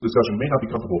Discussion may not be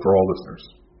comfortable for all listeners.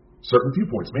 Certain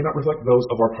viewpoints may not reflect those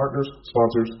of our partners,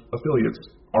 sponsors, affiliates,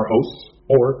 our hosts,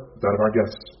 or that of our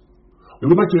guests.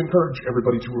 We would like to encourage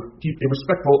everybody to keep a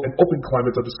respectful and open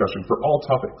climate of discussion for all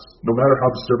topics, no matter how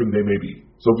disturbing they may be.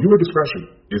 So viewer discretion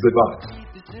is advised.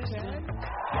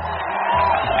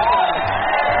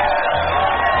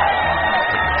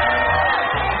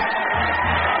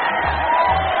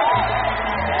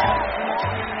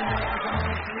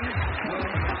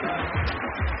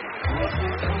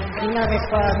 You know this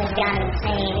world has gone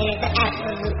insane. It is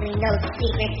absolutely no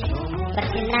secret. But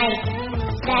tonight,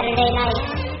 Saturday night,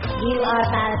 you are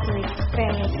about to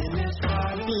experience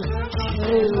the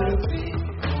true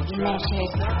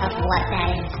measures of what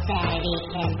that insanity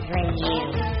can bring you.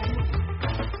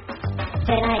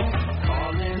 Tonight,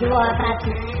 you are about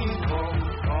to see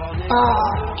Ball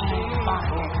and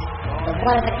Bonkers, the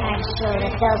one-of-a-kind show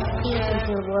that delves deep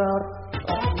into the world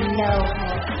with no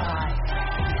holds barred.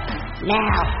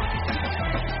 Now,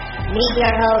 meet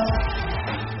your hosts,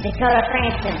 Dakota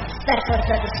Francis, specialist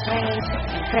of the strange,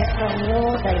 and Crystal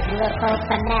Mule, the UFO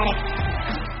fanatic.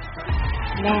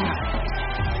 Now,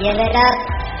 give it up,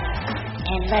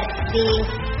 and let's see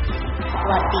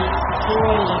what these two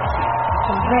idiots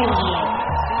can bring you.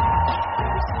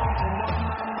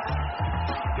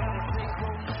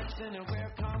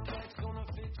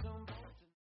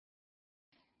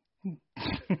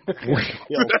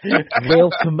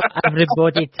 Welcome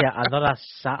everybody to another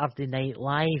Saturday Night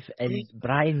Live, and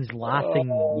Brian's laughing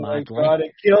madly. My God,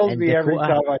 it kills me Dakota, every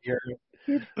time I hear it.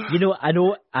 You know,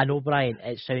 I know, Brian.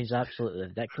 It sounds absolutely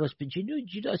ridiculous, but do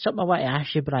you know something I want to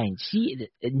ask you, Brian? See,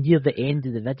 near the end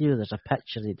of the video, there's a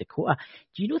picture of Dakota.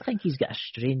 Do you not think he's got a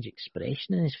strange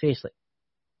expression in his face, like?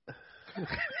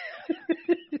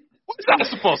 What's that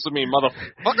supposed to mean,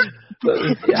 motherfucker?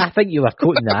 I think you were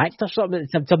quoting the actor, something.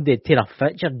 Somebody had taken a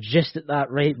picture just at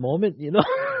that right moment, you know.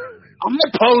 I'm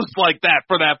not posed like that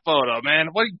for that photo, man.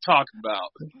 What are you talking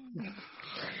about?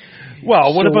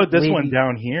 Well, what about this one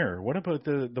down here? What about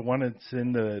the one that's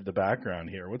in the background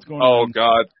here? What's going on? Oh,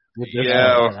 God.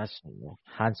 Yeah. That's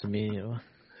handsome, you know.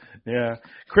 Yeah.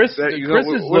 Chris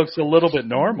looks a little bit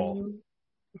normal.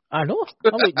 I know. I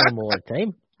look normal all the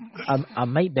time. I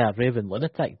might be a raving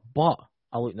lunatic, but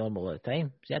I look normal all the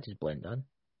time. See, I just blend in,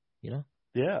 you know?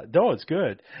 Yeah. No, it's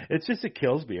good. It's just, it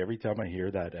kills me every time I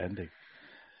hear that ending.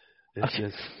 It's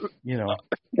just, you know.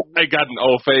 I got an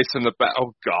O face in the back.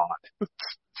 Oh, God.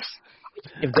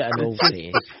 You've got an old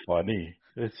face. It's funny.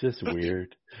 It's just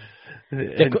weird.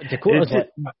 It's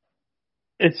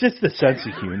just the sense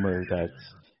of humor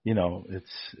that's, you know,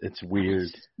 it's weird.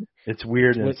 It's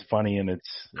weird and it's funny and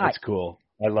it's cool.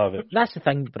 I love it. That's the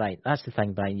thing,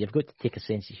 Brian. You've got to take a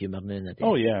sense of humour now and then.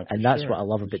 Oh, yeah. And that's what I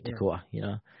love about Dakota, you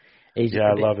know.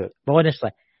 I love it. But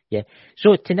honestly, yeah.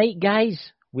 So tonight,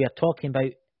 guys, we are talking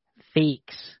about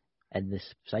fakes and the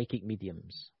psychic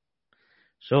mediums.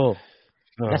 So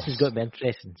this has got to be an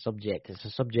interesting subject. It's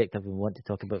a subject I've been wanting to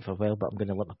talk about for a while, but I'm going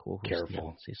to let my co-host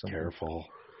say something.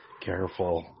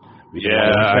 Careful. We don't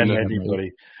want to offend anybody.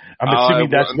 I'm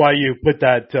assuming that's why you put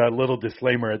that little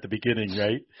disclaimer at the beginning,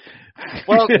 right?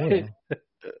 Well,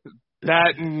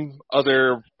 that and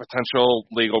other potential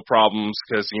legal problems,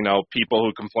 because, you know, people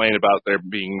who complain about there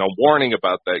being no warning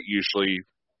about that usually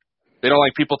they don't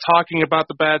like people talking about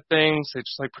the bad things. They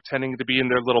just like pretending to be in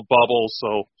their little bubble.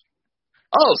 So,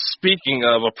 speaking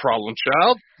of a problem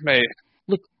child,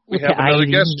 we have another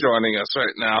guest joining us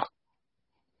right now.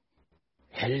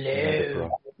 Hello.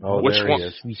 Oh, which there one? He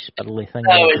is. We spittly thing.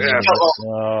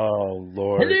 Oh,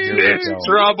 Lord. It's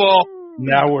trouble.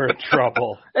 Now we're in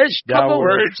trouble.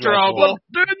 We're in trouble.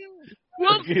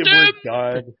 We're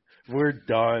done. We're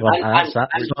done. Well, that's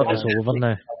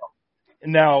over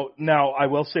now. Now, I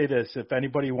will say this. If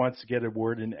anybody wants to get a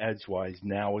word in edgewise,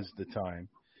 now is the time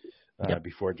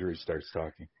before Drew starts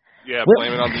talking. Yeah,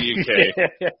 blame it on the UK.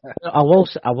 I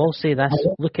will say this.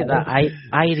 Look at that.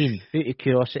 Irene, out of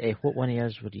curiosity, what one of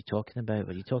yours were you talking about?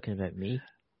 Were you talking about me?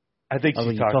 I think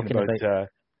she's talking about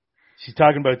she's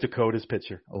talking about Dakota's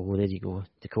picture. Oh, there you go.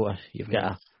 Dakota. You've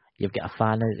got a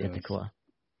fan out there, Dakota.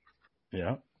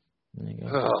 Yeah. There you go.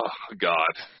 Oh,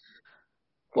 God.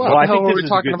 Well, I think this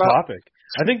is a good topic.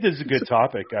 I think this is a good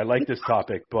topic. I like this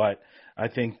topic, but I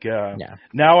think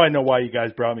now I know why you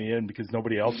guys brought me in, because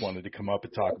nobody else wanted to come up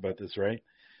and talk about this, right?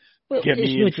 Well, Get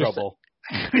me in trouble.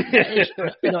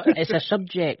 It's a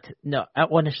subject. No,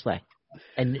 honestly,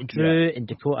 and Drew and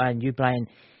Dakota and you, Brian,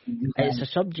 it's a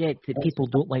subject that people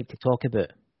don't like to talk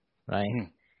about, right?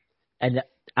 And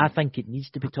I think it needs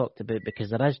to be talked about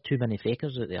because there is too many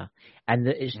fakers out there, and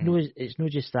it's no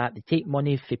just that they take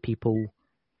money for people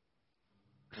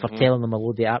for telling them a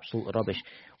load of absolute rubbish.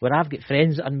 Where I've got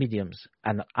friends that are mediums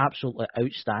and they're absolutely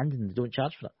outstanding, they don't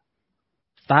charge for it.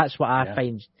 That's what I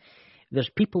find. There's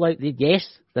people out there, yes,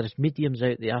 there's mediums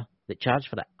out there that charge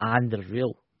for it and they're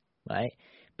real, right?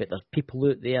 But there's people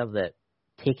out there that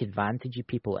take advantage of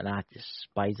people, and I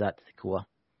despise that to the core.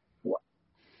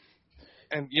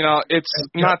 And, it's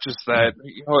not just that.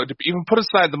 To even put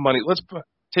aside the money, let's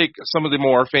take some of the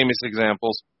more famous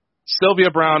examples.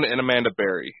 Sylvia Browne and Amanda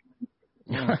Berry.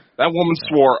 That woman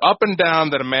swore up and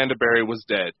down that Amanda Berry was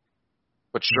dead.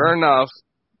 But sure enough,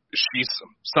 she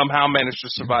somehow managed to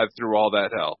survive through all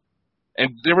that hell.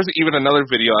 And there was even another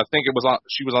video, I think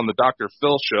she was on the Dr.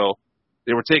 Phil show.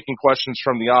 They were taking questions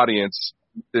from the audience.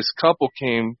 This couple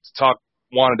came to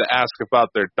wanted to ask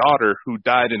about their daughter who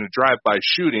died in a drive-by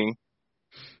shooting.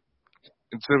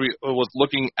 And so we was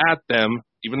looking at them,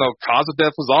 even though cause of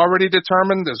death was already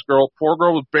determined. This poor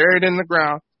girl was buried in the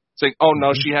ground, saying, oh,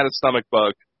 no, she had a stomach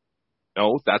bug.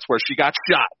 No, that's where she got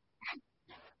shot.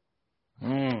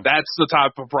 That's the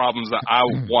type of problems that I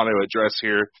want to address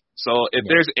here. So if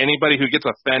there's anybody who gets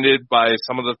offended by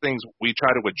some of the things we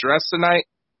try to address tonight,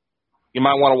 you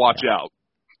might want to watch out.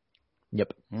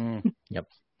 Yep. Yep.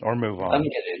 Or move on. I'm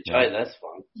going to enjoy this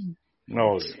one.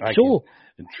 No,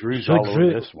 Drew's all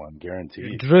over this one,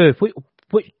 guaranteed. Drew,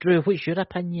 what's your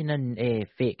opinion on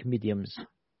fake mediums,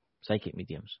 psychic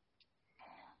mediums?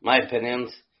 My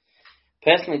opinions?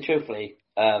 Personally, truthfully,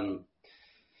 I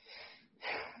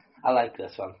like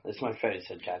this one. It's my favorite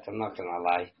subject. I'm not going to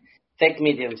lie. Fake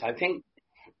mediums. I think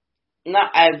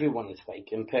not everyone is fake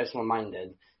and personal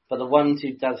minded, but the ones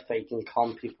who does fake and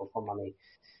con people for money,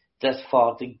 just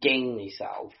for to gain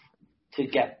themselves, to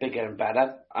get bigger and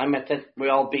better. I admit it. We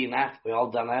all been there. We all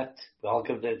done it. We all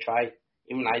give it a try.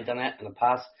 Even I done it in the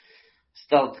past.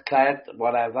 Still declared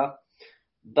whatever.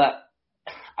 But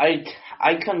I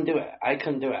couldn't do it. I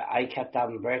kept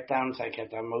having breakdowns. I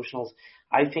kept having emotionals.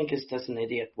 I think it's just an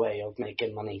idiot way of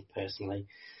making money, personally.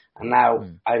 And now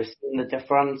I've seen the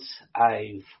difference.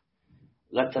 I've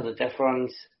looked at the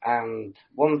difference. And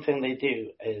one thing they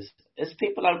do is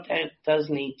people out there does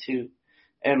need to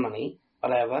earn money,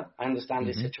 whatever. I understand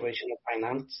the situation of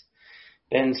finance.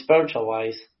 But in spiritual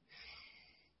wise,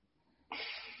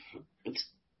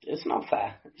 it's not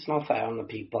fair. It's not fair on the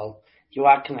people. You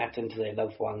are connecting to their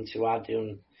loved ones. You are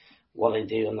doing what they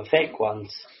do. And the fake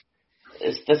ones,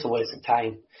 it's just a waste of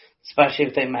time. Especially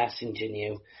if they're messaging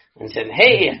you and saying,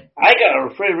 hey, I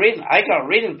got a free reading. I got a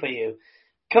reading for you.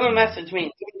 Come and message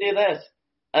me. Come and do this.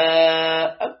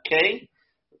 Okay.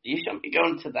 You shouldn't be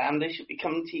going to them. They should be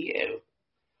coming to you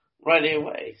right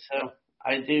away. So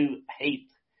I do hate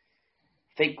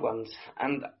fake ones.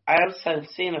 And I have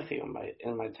seen a few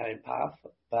in my time path,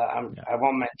 but I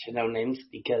won't mention no names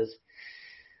because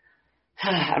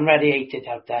I'm radiated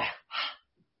out there.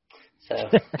 So.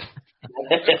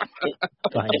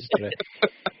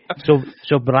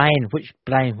 So Brian,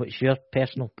 what's your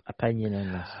personal opinion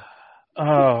on this?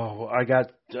 Oh, I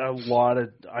got a lot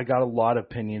of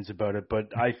opinions about it,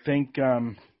 but I think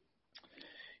there's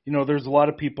a lot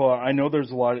of people. I know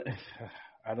there's a lot.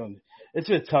 This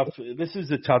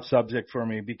is a tough subject for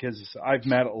me because I've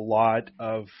met a lot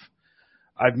of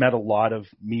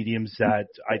mediums that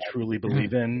I truly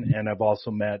believe in, and I've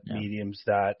also met mediums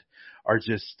that are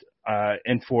just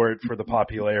in for it for the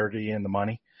popularity and the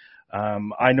money.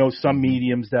 I know some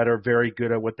mediums that are very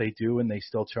good at what they do and they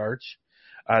still charge.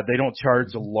 They don't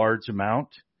charge a large amount,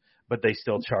 but they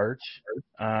still charge.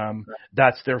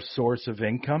 That's their source of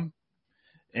income.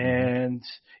 And,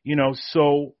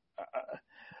 so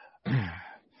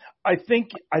I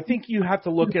think you have to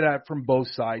look at it from both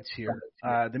sides here.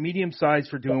 The medium sides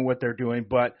for doing what they're doing,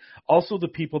 but also the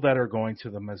people that are going to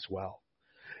them as well.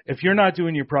 If you're not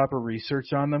doing your proper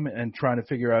research on them and trying to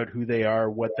figure out who they are,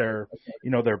 what their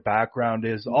background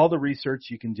is, all the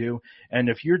research you can do. And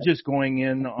if you're just going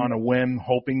in on a whim,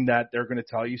 hoping that they're going to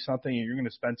tell you something and you're going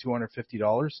to spend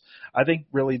 $250, I think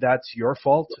really that's your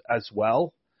fault as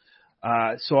well.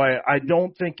 So I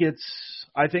don't think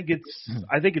I think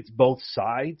it's both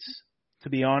sides, to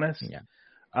be honest. Yeah.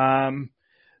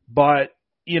 But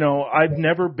I've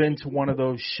never been to one of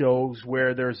those shows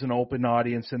where there's an open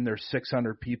audience and there's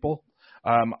 600 people.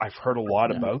 I've heard a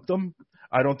lot about them.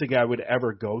 I don't think I would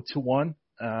ever go to one.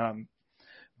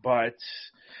 But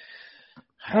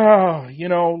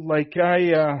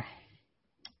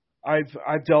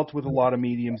I've dealt with a lot of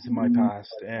mediums in my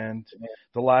past, and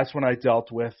the last one I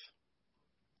dealt with,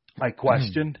 I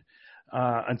questioned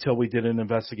until we did an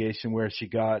investigation where she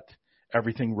got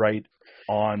everything right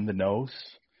on the nose.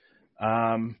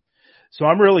 So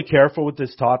I'm really careful with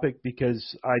this topic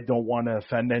because I don't want to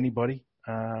offend anybody,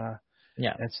 and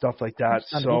stuff like that.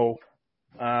 So,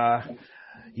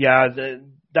 Yeah,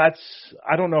 that's.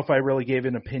 I don't know if I really gave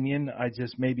an opinion.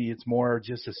 Maybe it's more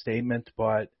just a statement,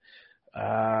 but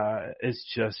it's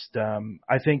just.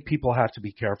 I think people have to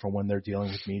be careful when they're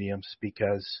dealing with mediums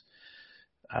because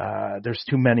there's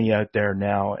too many out there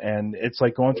now, and it's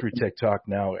like going through TikTok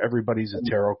now. Everybody's a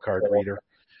tarot card reader.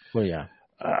 Well, yeah.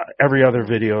 Every other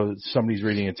video, somebody's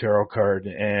reading a tarot card,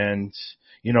 and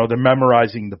they're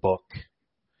memorizing the book.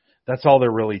 That's all they're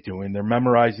really doing. They're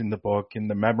memorizing the book and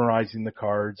they're memorizing the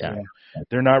cards, and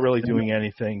they're not really doing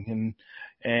anything.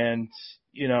 And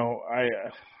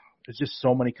there's just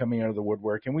so many coming out of the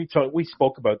woodwork. And we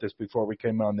spoke about this before we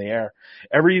came on the air.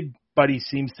 Everybody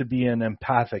seems to be an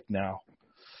empathic now.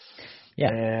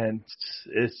 Yeah. And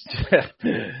it's,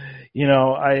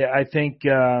 I think,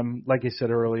 like I said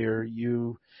earlier,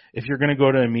 if you're going to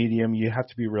go to a medium, you have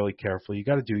to be really careful. You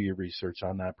got to do your research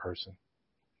on that person.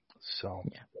 So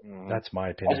that's my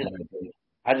opinion.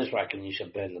 I just reckon you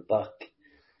should burn the book.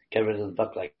 Get rid of the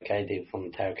book like I do from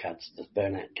the tarot cards. Just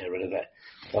burn it. Get rid of it.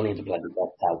 Don't need the bloody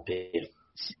book out there.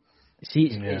 See,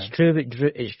 it's true what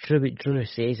Drew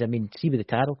says. I mean, see with the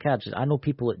tarot cards, I know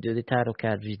people that do the tarot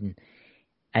card reading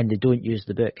and they don't use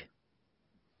the book.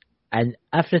 And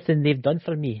everything they've done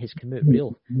for me has come out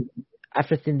real.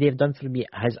 Everything they've done for me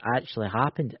has actually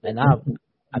happened, and I'm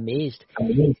amazed.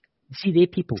 See, they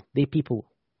people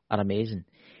are amazing,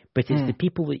 but it's the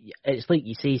people that it's like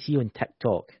you say. See on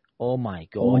TikTok. Oh my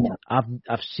God,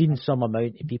 I've seen some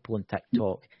amount of people on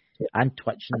TikTok and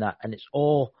Twitch and that, and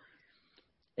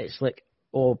it's like,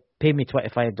 pay me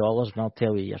 $25 and I'll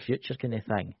tell you your future kind of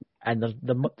thing. And there's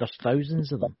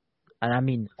thousands of them, and I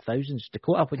mean thousands.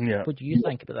 Dakota, what do you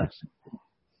think about this?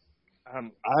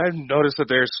 I've noticed that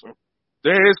there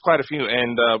is quite a few,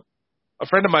 and a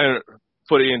friend of mine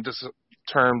put it into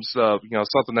terms of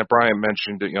something that Brian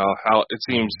mentioned, how it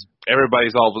seems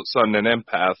everybody's all of a sudden an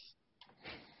empath.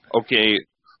 Okay,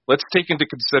 let's take into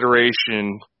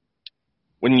consideration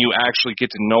when you actually get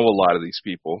to know a lot of these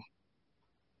people,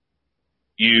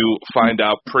 you find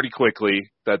out pretty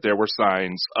quickly that there were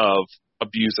signs of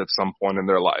abuse at some point in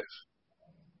their life.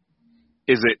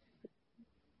 Is it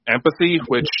empathy,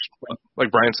 which,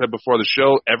 like Brian said before the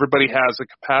show, everybody has a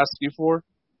capacity for?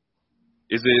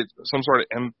 Is it some sort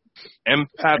of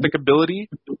empathic ability,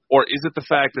 or is it the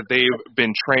fact that they've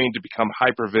been trained to become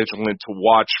hypervigilant to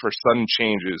watch for sudden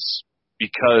changes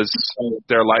because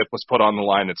their life was put on the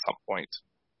line at some point?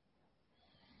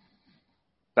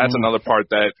 That's another part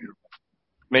that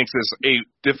makes this a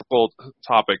difficult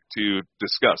topic to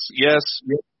discuss. Yes,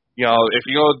 if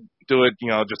you go do it,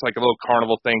 just like a little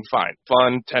carnival thing, fine.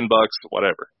 Fun, $10,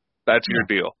 whatever. That's your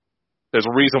deal. There's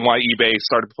a reason why eBay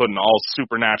started putting all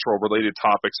supernatural related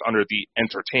topics under the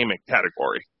entertainment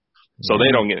category, so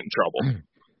they don't get in trouble.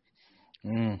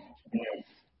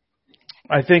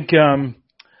 I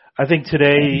think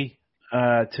today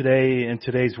in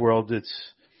today's world,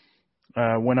 it's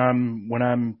when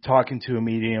I'm talking to a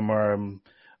medium or I'm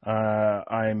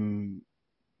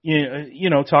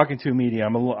talking to a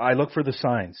medium, I look for the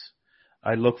signs.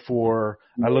 I look for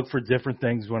different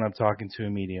things when I'm talking to a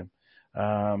medium.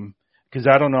 Because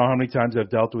I don't know how many times I've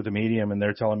dealt with a medium and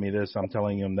they're telling me this, I'm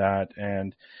telling them that,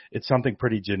 and it's something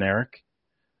pretty generic.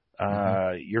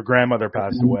 Your grandmother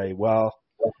passed away. Well,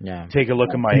 take a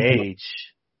look at my age,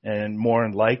 and more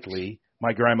than likely,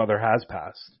 my grandmother has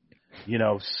passed.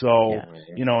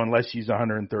 Unless she's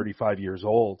 135 years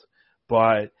old.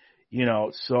 But,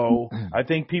 so I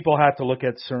think people have to look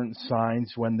at certain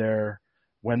signs when they're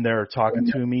talking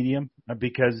to a medium,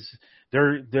 because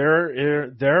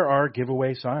there are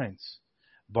giveaway signs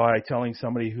by telling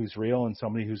somebody who's real and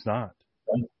somebody who's not.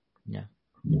 Yeah.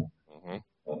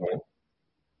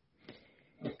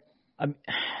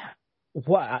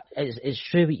 It's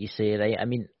true what you say, right? I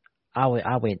mean, I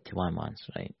went to one once,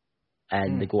 right?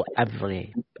 And they got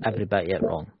every bit of it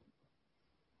wrong.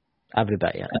 Every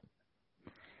bit of it.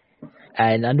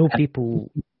 And I know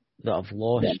people that have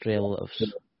lost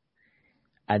relatives,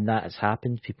 and that has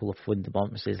happened. People have phoned them up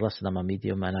and says, "Listen, I'm a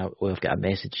medium, and I've got a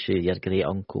message to your great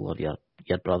uncle or your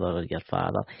brother or your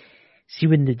father." See,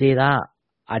 when they do that,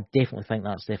 I definitely think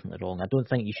that's definitely wrong. I don't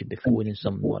think you should be phoning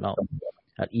someone up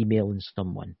or emailing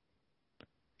someone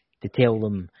to tell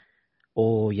them,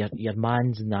 "Oh, your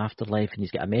man's in the afterlife and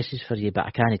he's got a message for you, but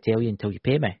I can't tell you until you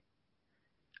pay me."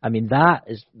 I mean, that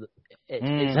is it's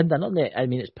in the internet. I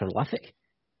mean, it's prolific.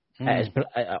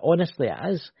 Honestly, it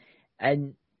is.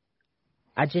 And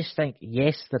I just think,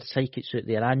 yes, there's psychics out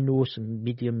there. I know some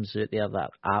mediums out there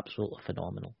that are absolutely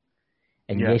phenomenal.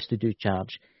 And yes, they do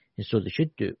charge. And so they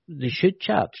should do. They should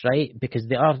charge, right? Because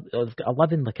they've got a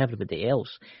living like everybody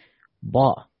else.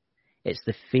 But It's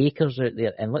the fakers out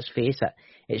there, and let's face it,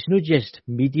 it's not just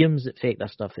mediums that fake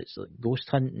this stuff. It's like ghost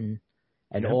hunting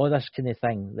and all this kind of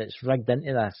thing that's rigged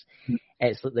into this.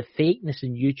 It's like the fakeness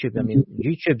in YouTube. I mean,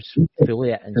 YouTube's full of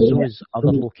it, and so is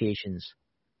other locations.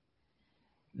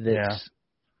 That's,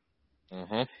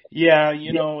 Yeah,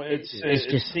 you know, it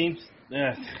just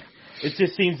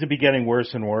seems to be getting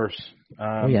worse and worse.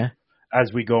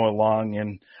 As we go along,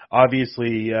 and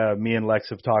obviously, me and Lex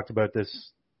have talked about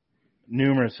this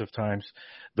numerous of times.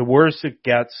 The worse it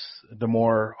gets, the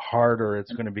more harder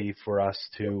it's going to be for us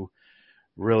to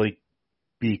really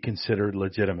be considered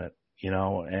legitimate, you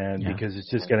know, and because it's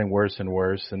just getting worse and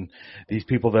worse. And these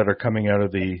people that are coming out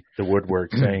of the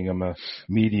woodwork saying I'm a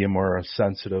medium or a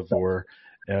sensitive or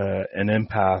an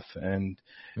empath, and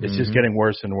it's just getting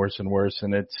worse and worse and worse.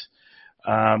 And it's,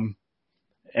 and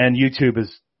YouTube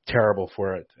is terrible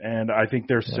for it. And I think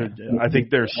there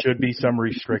should be some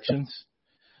restrictions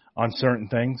on certain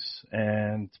things,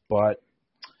 but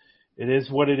it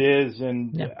is what it is.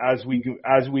 And as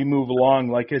we move along,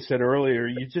 like I said earlier,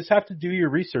 you just have to do your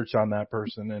research on that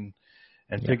person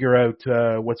and figure out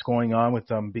what's going on with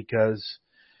them, because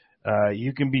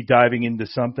you can be diving into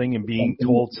something and being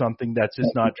told something that's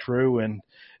just not true. And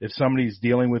if somebody's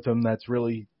dealing with them that's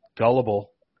really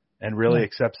gullible and really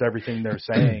accepts everything they're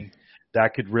saying,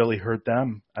 that could really hurt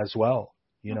them as well,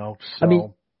 you know.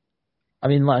 So I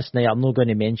mean, last night, I'm not going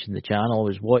to mention the channel. I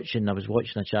was watching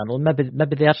a channel. Maybe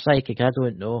they're psychic, I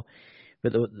don't know.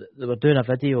 But they were doing a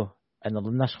video, and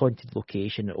they're in this haunted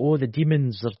location. Oh, there's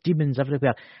demons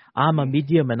everywhere. I'm a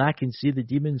medium, and I can see the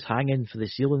demons hanging for the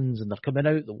ceilings, and they're coming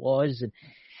out the walls. And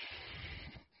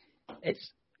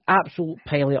it's absolute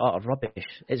pile of utter rubbish.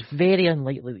 It's very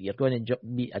unlikely that you're going to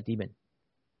meet a demon,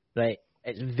 right?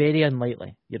 It's very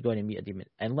unlikely you're going to meet a demon.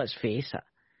 And let's face it,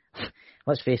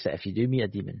 if you do meet a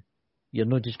demon, you're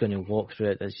not just going to walk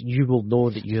through it. You will know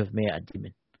that you have met a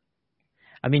demon.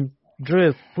 I mean,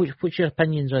 Drew, what's your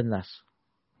opinions on this?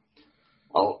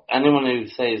 Well, anyone who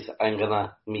says I'm going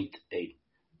to meet a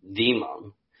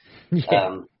demon,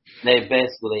 they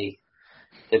basically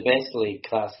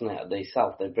classing it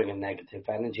themselves. They bring a negative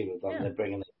energy with them. They're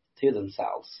bringing it to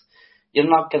themselves. You're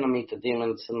not going to meet a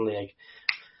demon suddenly like,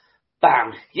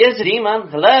 bam, here's a demon.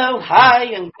 Hello,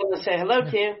 hi, I'm going to say hello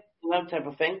to you. You type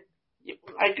of thing.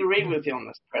 I agree with you on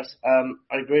this, Chris.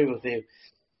 I agree with you.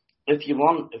 If you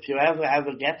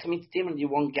ever get to meet the demon, you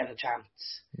won't get a chance.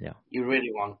 Yeah. You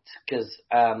really won't. Because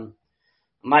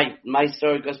my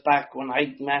story goes back when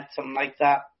I met something like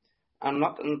that. I'm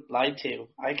not going to lie to you.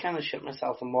 I kind of shit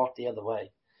myself and walked the other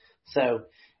way. So,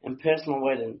 in personal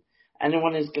wording,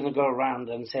 anyone who's going to go around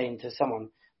and saying to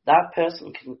someone, that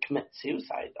person can commit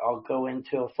suicide or go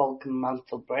into a full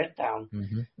mental breakdown,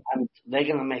 and they're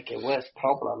going to make it worse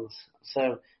problems. So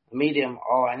a medium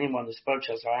or anyone who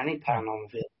approaches or any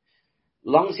paranormal field, as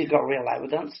long as you've got real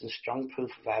evidence and strong proof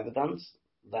of evidence,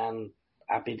 then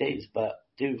happy days. But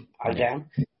again,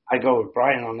 I go with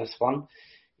Brian on this one.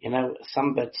 You know,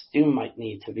 some bits might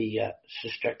need to be a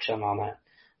restriction on it,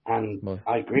 and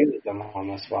I agree with them on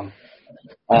this one.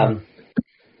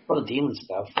 The demon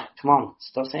stuff. Come on,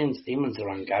 stop saying there's demons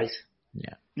around, guys.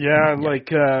 Yeah. Like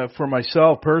for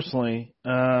myself personally,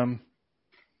 I've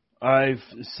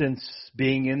since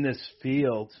being in this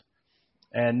field,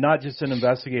 and not just an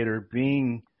investigator,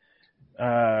 being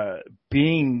the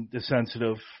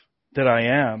sensitive that I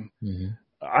am,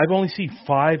 I've only seen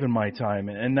 5 in my time,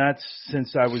 and that's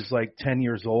since I was like 10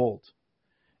 years old,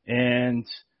 and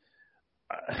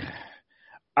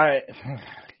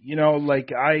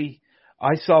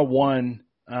I saw one,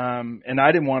 and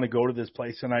I didn't want to go to this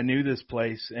place, and I knew this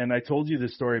place, and I told you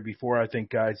this story before, I think,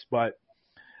 guys, but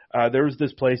there was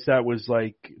this place that was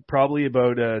like probably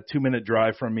about a 2-minute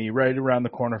drive from me, right around the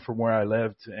corner from where I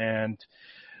lived, and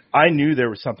I knew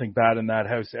there was something bad in that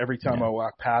house every time I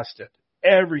walked past it.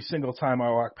 Every single time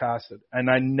I walked past it, and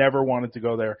I never wanted to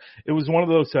go there. It was one of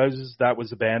those houses that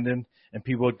was abandoned, and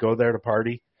people would go there to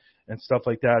party and stuff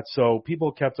like that. So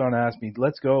people kept on asking me,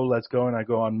 let's go. And I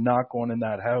go, I'm not going in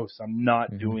that house. I'm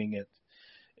not doing it.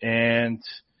 And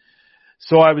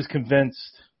so I was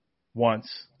convinced once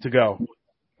to go.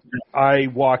 I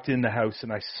walked in the house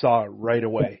and I saw it right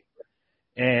away.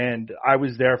 And I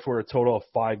was there for a total of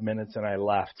 5 minutes and I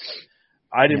left.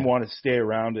 I didn't want to stay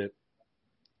around it.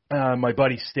 My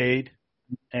buddy stayed,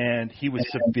 and he was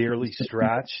severely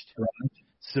scratched.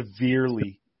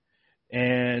 Severely.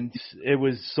 And it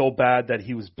was so bad that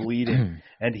he was bleeding,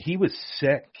 and he was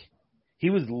sick. He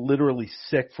was literally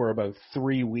sick for about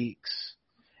 3 weeks,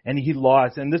 and he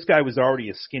lost, and this guy was already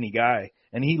a skinny guy,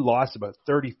 and he lost about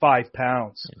 35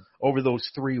 pounds over those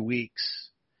 3 weeks,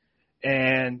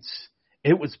 and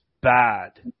it was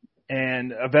bad.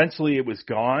 and eventually it was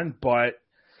gone. But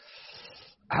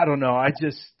I don't know.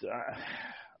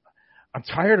 I'm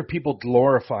tired of people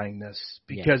glorifying this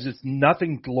because it's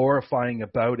nothing glorifying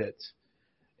about it.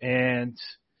 And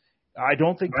I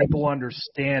don't think people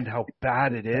understand how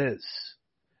bad it is.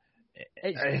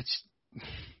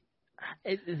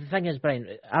 The thing is, Brian,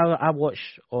 I watch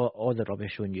all the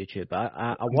rubbish on YouTube.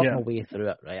 I work my way through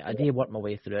it, right? I do work my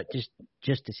way through it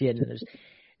just to see it. And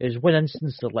there's one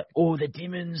instance they're like, oh, the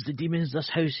demons, this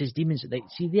house is demons. Like,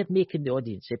 see, they're making the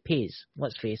audience. It pays.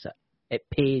 Let's face it. It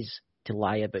pays to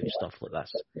lie about stuff like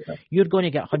this. You're going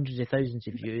to get hundreds of thousands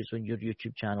of views on your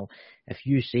YouTube channel if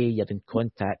you say you're in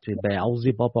contact with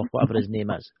Beelzebub or whatever his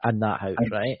name is in that house,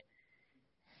 right?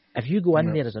 If you go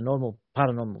in there as a normal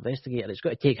paranormal investigator, it's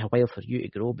got to take a while for you to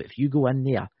grow, but if you go in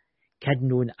there, kid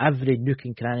knowing every nook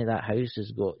and cranny of that house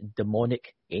has got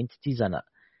demonic entities in it,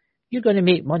 you're going to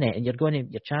make money and your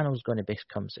channel's going to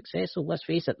become successful. Let's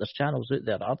face it, there's channels out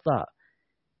there of that.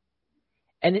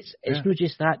 And it's not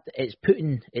just that, it's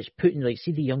putting like,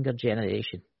 see the younger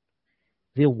generation,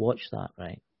 they'll watch that,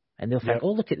 right? And they'll think,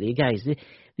 oh, look at these guys.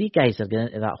 These guys are going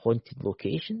into that haunted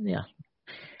location there.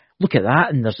 Look at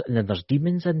that, and there's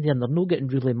demons in there, and they're not getting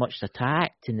really much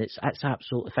attacked, and it's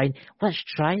absolutely fine. Let's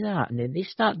try that. And then they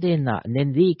start doing that, and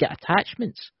then they get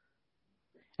attachments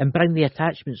and bring the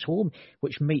attachments home,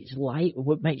 which might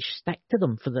stick to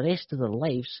them for the rest of their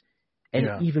lives,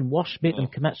 and even worse, make them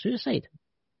commit suicide.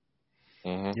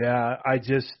 Mm-hmm. Yeah, I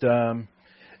just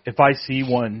if I see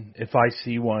one,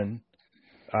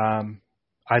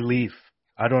 I leave.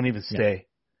 I don't even stay.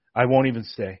 I won't even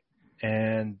stay,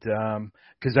 and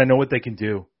because I know what they can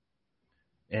do,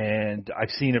 and I've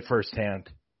seen it firsthand,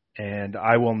 and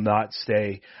I will not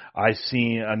stay. I've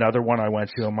seen another one I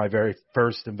went to on my very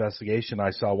first investigation.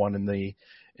 I saw one in the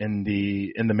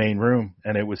main room,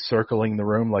 and it was circling the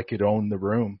room like it owned the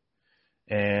room,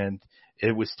 and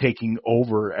it was taking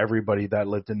over everybody that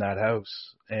lived in that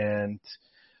house, and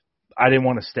I didn't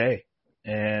want to stay.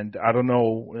 And I don't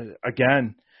know,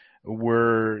 again,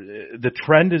 the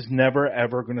trend is never,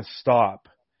 ever going to stop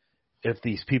if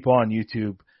these people on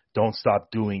YouTube don't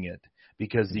stop doing it,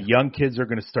 because the young kids are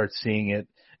going to start seeing it,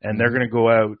 and they're going to go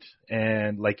out,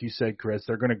 and like you said, Chris,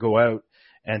 they're going to go out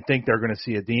and think they're going to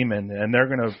see a demon, and they're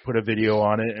going to put a video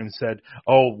on it and said,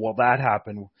 oh, well, that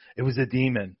happened. It was a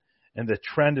demon. And the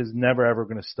trend is never, ever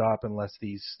going to stop unless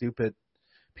these stupid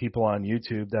people on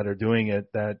YouTube that are doing it,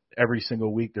 that every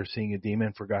single week they're seeing a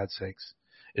demon, for God's sakes.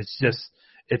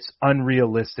 It's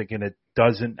unrealistic, and it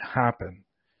doesn't happen.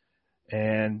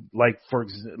 And like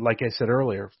I said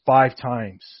earlier, 5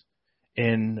 times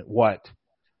in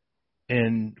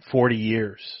 40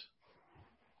 years.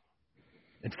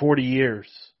 In 40 years.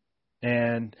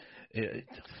 And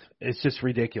it's just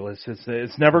ridiculous.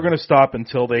 It's never going to stop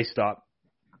until they stop.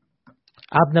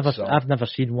 I've never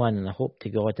seen one, and I hope to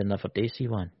God I never do see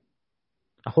one.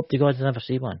 I hope to God I never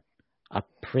see one. I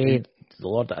pray to the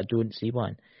Lord that I don't see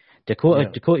one. Dakota,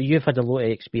 you've had a lot of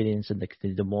experience in the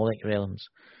demonic realms.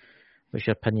 What's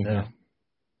your opinion here?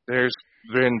 There's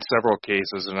been several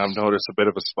cases, and I've noticed a bit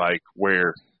of a spike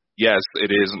where, yes,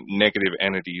 it is negative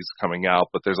entities coming out,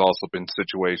 but there's also been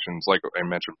situations, like I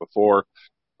mentioned before,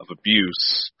 of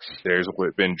abuse. There's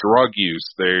been drug use.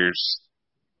 There's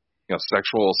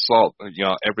sexual assault,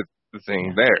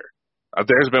 everything there.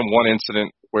 There's been one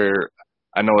incident where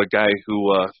I know a guy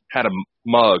who had a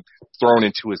mug thrown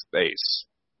into his face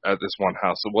at this one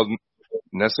house. It wasn't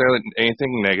necessarily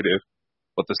anything negative,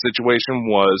 but the situation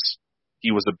was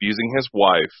he was abusing his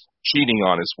wife, cheating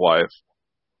on his wife,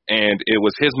 and it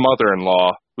was his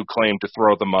mother-in-law who claimed to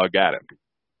throw the mug at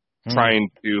him, trying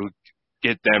to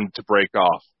get them to break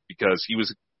off, because he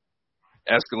was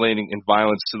escalating in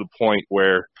violence to the point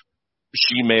where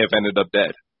she may have ended up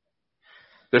dead.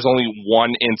 There's only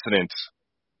one incident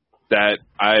that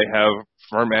I have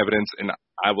firm evidence, and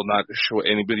I will not show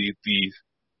anybody the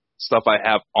stuff I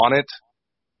have on it,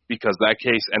 because that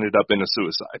case ended up in a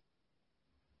suicide,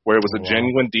 where it was a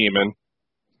genuine demon.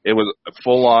 It was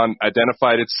full on,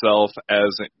 identified itself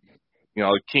as, a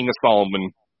King of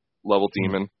Solomon level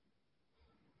demon.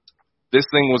 This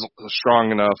thing was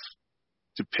strong enough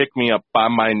to pick me up by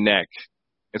my neck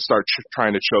and start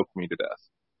trying to choke me to death.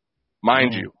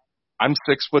 Mind you, I'm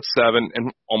 6'7"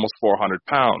 and almost 400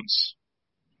 pounds.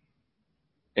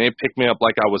 And it picked me up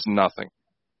like I was nothing.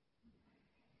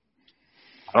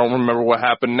 I don't remember what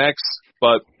happened next,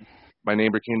 but my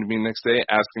neighbor came to me the next day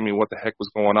asking me what the heck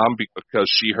was going on, because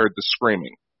she heard the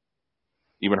screaming.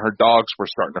 Even her dogs were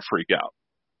starting to freak out.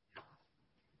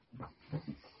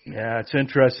 Yeah, it's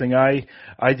interesting. I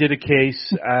did a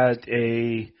case at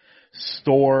a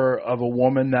store of a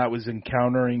woman that was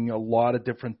encountering a lot of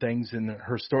different things in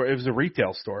her store. It was a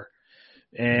retail store.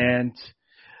 And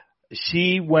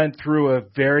she went through a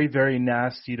very, very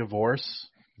nasty divorce.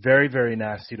 Very, very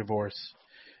nasty divorce.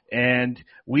 And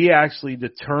we actually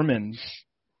determined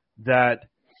that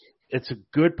it's a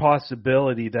good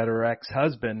possibility that her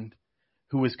ex-husband,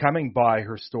 who was coming by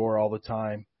her store all the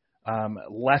time,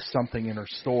 left something in her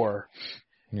store.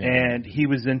 Yeah. And he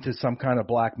was into some kind of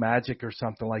black magic or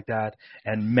something like that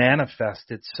and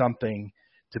manifested something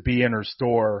to be in her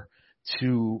store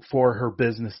for her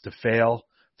business to fail,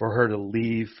 for her to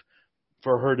leave,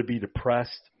 for her to be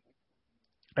depressed,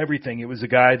 everything. It was a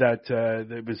guy that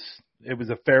it was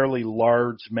a fairly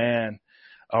large man,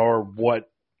 or what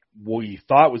we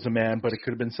thought was a man, but it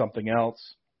could have been something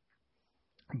else.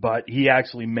 But he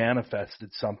actually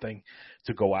manifested something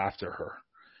to go after her,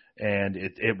 and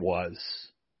it was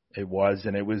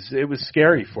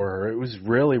scary for her. It was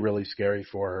really, really scary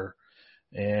for her.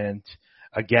 And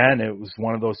again, it was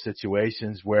one of those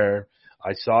situations where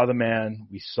I saw the man,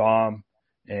 we saw him,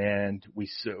 and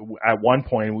at one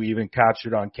point we even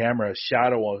captured on camera a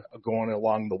shadow going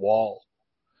along the wall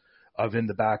in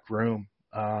the back room.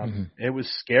 It was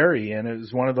scary, and it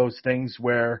was one of those things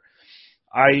where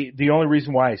the only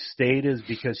reason why I stayed is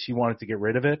because she wanted to get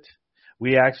rid of it.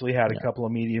 We actually had a couple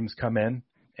of mediums come in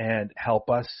and help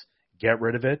us get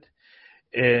rid of it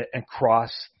and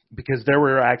cross, because there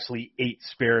were actually 8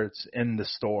 spirits in the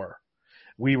store.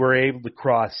 We were able to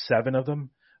cross 7 of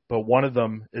them, but one of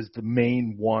them is the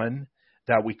main one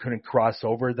that we couldn't cross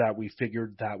over, that we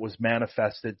figured that was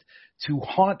manifested to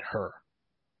haunt her,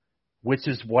 which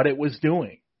is what it was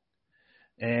doing.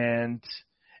 And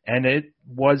it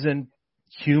wasn't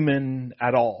human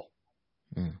at all.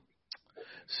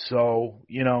 So,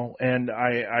 and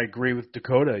I agree with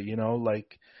Dakota,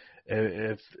 like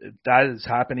if that is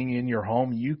happening in your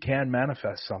home, you can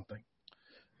manifest something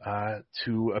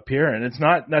to appear. And it's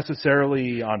not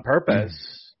necessarily on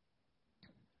purpose.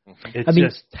 It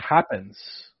just happens.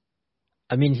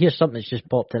 I mean, here's something that's just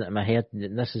popped into my head,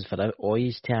 and this is for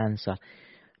Oys to answer.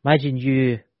 Imagine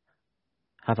you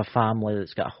have a family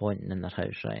that's got a haunting in their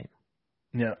house, right?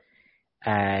 Yeah.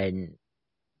 And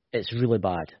it's really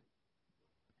bad.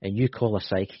 And you call a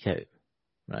psychic out,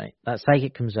 right? That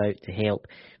psychic comes out to help,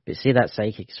 but say that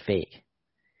psychic's fake.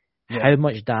 Yeah. How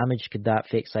much damage could that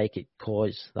fake psychic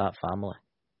cause that family?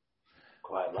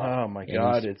 Quite a lot. Oh my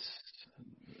God,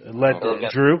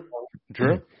 Drew?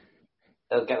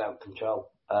 It'll get out of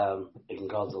control. It can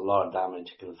cause a lot of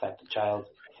damage. It can affect the child,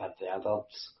 it can affect the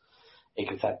adults. It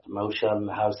can affect the motion,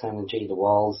 the house energy, the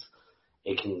walls.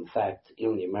 It can affect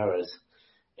even the mirrors.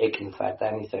 It can affect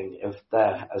anything. If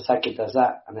a psychic does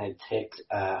that and it takes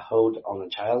a hold on a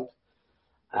child,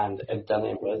 and it's done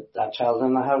it with that child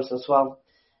in the house as well,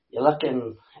 you're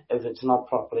looking, if they're not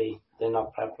properly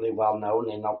well known,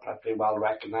 they're not properly well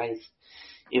recognized,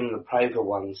 even the private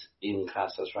ones, even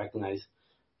class as recognized,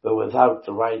 but without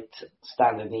the right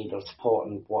standard need of support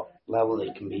and what level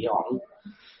they can be on,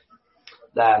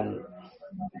 then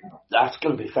that's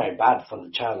going to be very bad for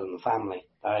the child and the family.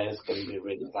 That is going to be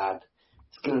really bad.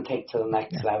 It's going to take to the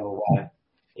next level where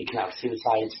you can have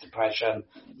suicides, depression,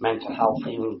 mental health,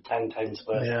 even 10 times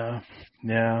worse.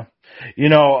 Yeah.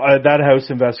 That house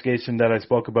investigation that I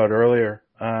spoke about earlier,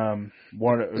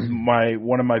 one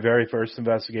of my very first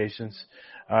investigations,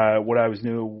 I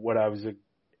knew what I was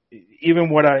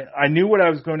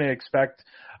going to expect.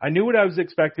 I knew what I was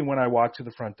expecting when I walked to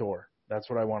the front door. That's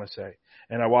what I want to say.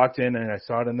 And I walked in and I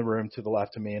saw it in the room to the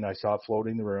left of me, and I saw it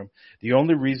floating in the room. The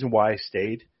only reason why I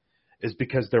stayed is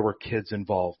because there were kids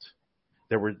involved.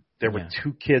 There were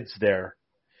 2 kids there,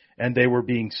 and they were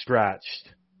being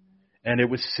scratched, and it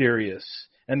was serious.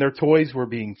 And their toys were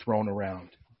being thrown around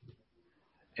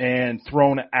and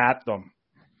thrown at them.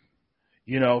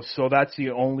 So that's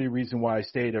the only reason why I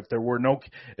stayed. If there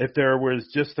was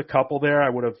just a couple there, I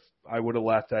would have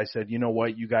left. I said, you know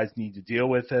what, you guys need to deal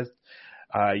with it.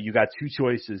 You got 2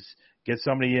 choices: get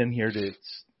somebody in here to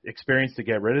experience to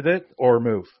get rid of it, or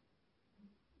move.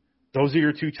 Those are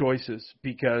your 2 choices,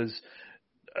 because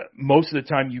most of the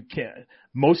time you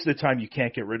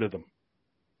can't get rid of them.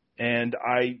 And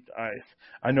I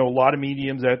know a lot of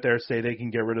mediums out there say they can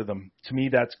get rid of them. To me,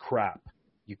 that's crap.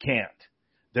 You can't.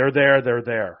 They're there.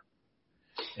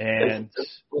 And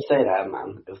if they're there,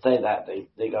 man, if they're there,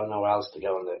 they got nowhere else to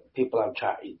go. And the people have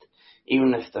tried,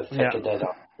 even if the vicar did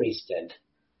or the priest did,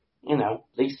 at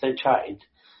least they tried.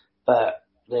 But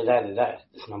they're there.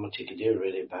 There's not much you can do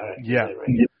really about it. Yeah.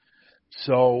 Really.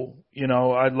 So,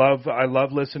 I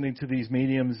love listening to these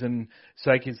mediums and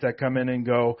psychics that come in and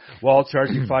go, well, I'll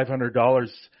charge you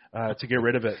 $500 to get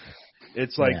rid of it.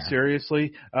 It's like, Yeah.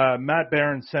 seriously. Matt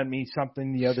Barron sent me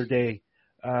something the other day.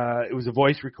 It was a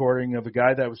voice recording of a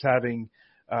guy that was having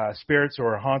spirits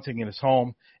or a haunting in his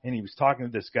home, and he was talking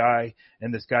to this guy,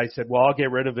 and this guy said, well, I'll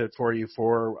get rid of it for you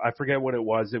for, I forget what it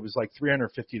was. It was like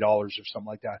 $350 or something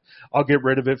like that. I'll get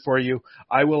rid of it for you.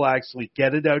 I will actually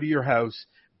get it out of your house,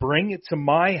 bring it to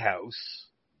my house,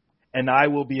 and I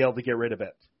will be able to get rid of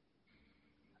it.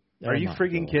 Are you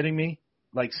freaking kidding me?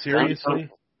 Like, seriously?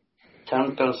 Tell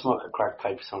him to go smoke a crack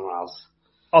pipe somewhere else.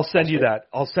 I'll send you that.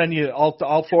 I'll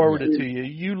forward it to you.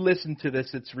 You listen to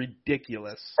this. It's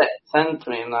ridiculous. Send it to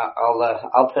me, and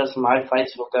I'll person my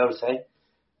Facebook go say,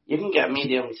 you can get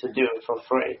mediums to do it for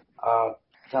free.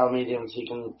 Tell mediums you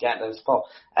can get this for.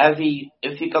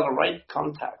 If you got the right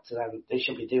contacts, then they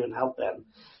should be doing help then.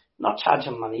 Not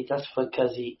charging money just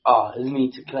because his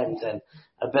needs are cleansing,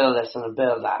 a bit of this and a bit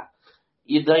of that.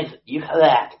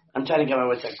 I'm trying to get my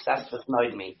words out, 'cause that's what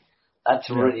annoyed me. That's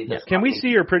really disappointing. Can we see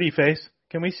your pretty face?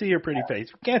 Can we see your pretty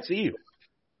face? We can't see you.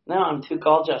 No, I'm too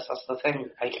gorgeous. That's the thing.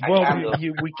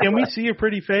 Can we see your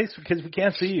pretty face? Because we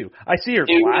can't see you. I see your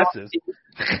glasses.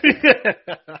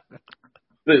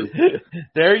 Boo.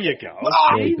 There you go.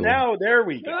 Now, there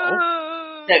we go.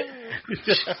 The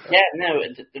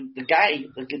guy,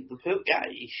 the poop guy,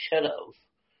 he should have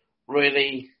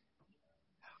really.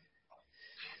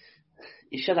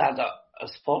 You should have a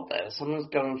spot there. Someone's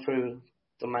going through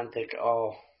romantic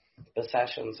or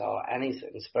possessions or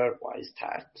anything spirit-wise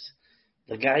tax.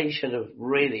 The guy should have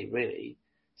really, really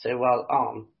said, well,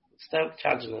 instead of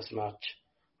charging this much,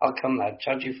 I'll come there,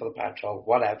 charge you for the petrol,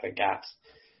 whatever, gas,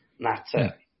 and that's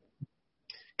it.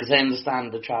 Because I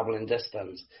understand the travelling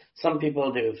distance. Some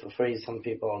people do it for free, some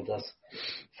people just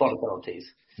for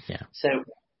abilities. Yeah. So,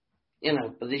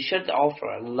 but they should offer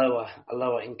a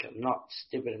lower income, not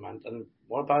stupid amount. And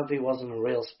what about if he wasn't a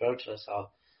real spiritualist? Or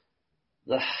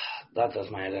that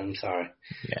does my head. I'm sorry.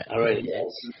 Yeah. I really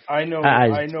do. I know.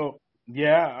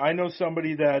 Yeah, I know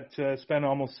somebody that spent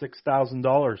almost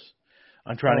 $6,000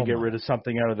 on trying to get rid of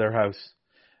something out of their house,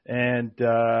 and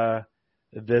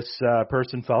this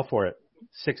person fell for it.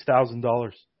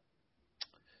 $6,000.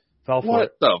 Fell for what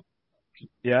it. the?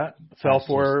 Yeah, fell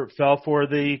for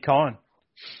the con.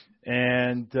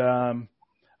 And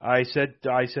I said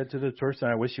to the person,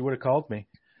 I wish you would have called me,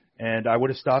 and I would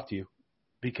have stopped you,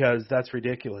 because that's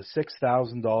ridiculous.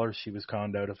 $6,000 she was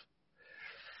conned out of.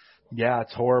 Yeah,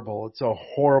 it's horrible. It's a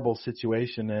horrible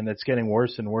situation, and it's getting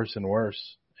worse and worse and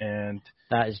worse. And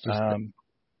that is just I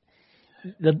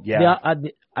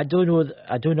don't know.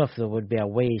 I don't know if there would be a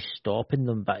way stopping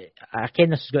them, but I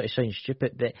kind of got to sound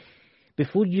stupid. But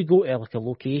before you go to like a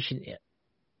location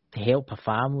to help a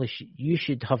family, you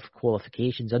should have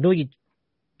qualifications. I don't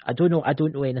know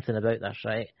anything about this,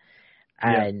 right?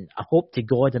 And I hope to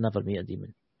God I never meet a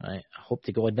demon, right? I hope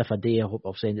to God, if I do, I hope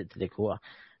I'll send it to Dakota,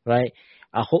 right?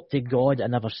 I hope to God I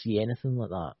never see anything like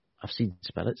that. I've seen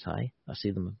spirits, I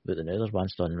see them out the now. There's one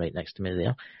standing right next to me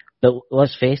there. But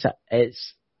let's face it,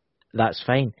 that's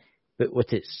fine. But when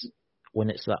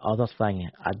it's that other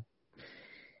thing, I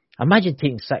imagine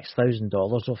taking $6,000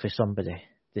 off of somebody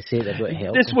to say they're going to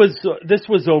help. This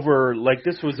was over.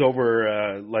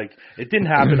 It didn't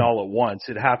happen all at once.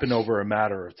 It happened over a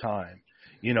matter of time.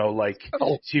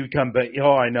 She would come back.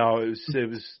 Oh, I know it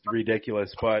was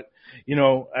ridiculous. But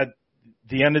at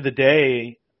the end of the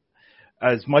day,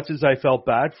 as much as I felt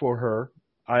bad for her,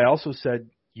 I also said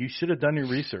you should have done your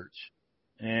research,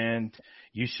 and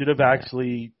you should have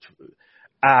actually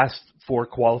asked for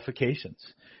qualifications.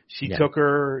 She took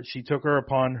her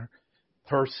upon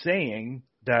her saying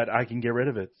that I can get rid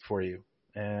of it for you,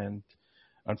 and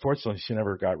unfortunately, she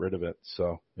never got rid of it,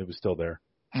 so it was still there.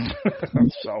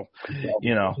 So,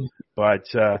 but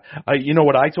you know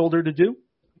what I told her to do,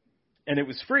 and it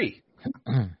was free.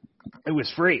 It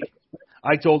was free.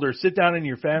 I told her, sit down in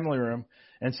your family room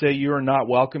and say, you are not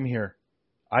welcome here.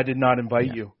 I did not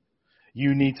invite you.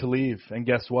 You need to leave. And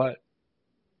guess what?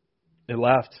 It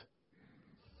left.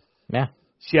 Yeah.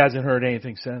 She hasn't heard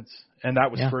anything since. And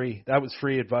that was free. That was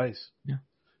free advice. Yeah.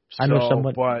 I know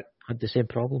someone had the same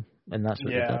problem, and that's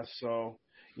what they did. So,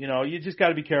 you just got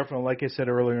to be careful. Like I said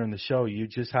earlier in the show, you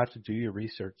just have to do your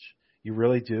research. You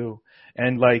really do.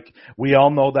 And we all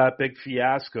know that big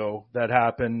fiasco that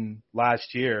happened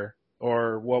last year,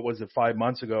 or what was it, 5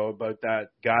 months ago, about that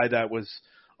guy that was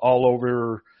all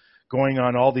over going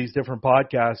on all these different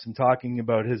podcasts and talking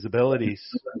about his abilities.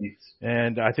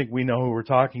 And I think we know who we're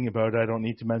talking about. I don't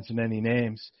need to mention any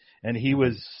names. And he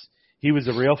was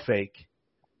a real fake.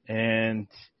 And,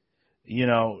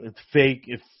 it's fake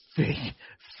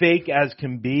as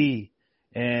can be.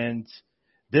 And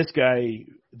this guy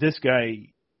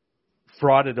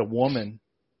frauded a woman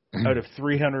out of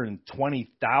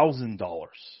 $320,000.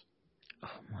 Oh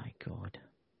my God!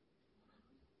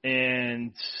 Who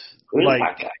And is like,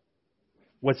 that guy?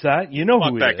 what's that? You know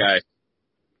Fuck who that it guy. is.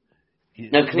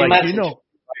 No, can you Like, message you know,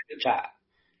 the chat?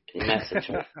 Can you message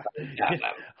me?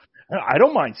 I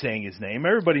don't mind saying his name.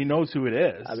 Everybody knows who it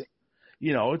is. I mean-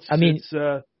 you know, it's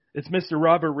Mr.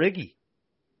 Robert Riggy.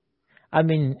 I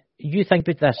mean, you think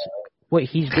about this, what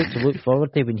he's got to look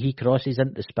forward to when he crosses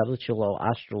into the spiritual or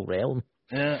astral realm.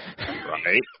 Yeah.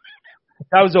 Right?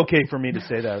 That was okay for me to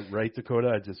say that, right,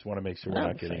 Dakota? I just want to make sure we're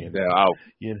not getting into Yeah.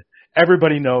 You know,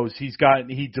 everybody knows he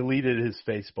deleted his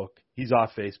Facebook. He's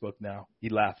off Facebook now. He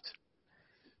left.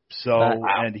 So,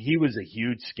 and he was a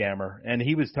huge scammer. And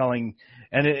he was telling,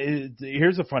 and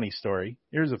here's a funny story.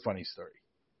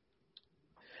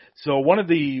 So one of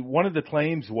the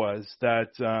claims was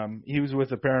that he was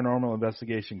with a paranormal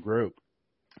investigation group,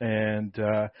 and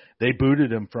they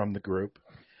booted him from the group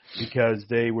because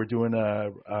they were doing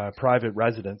a private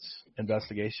residence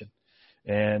investigation,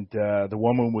 and the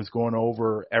woman was going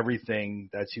over everything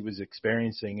that she was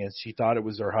experiencing, and she thought it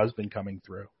was her husband coming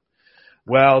through.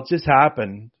 Well, it just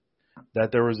happened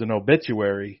that there was an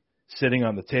obituary sitting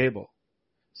on the table,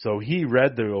 so he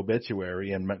read the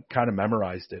obituary and kind of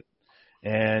memorized it.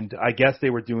 And I guess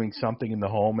they were doing something in the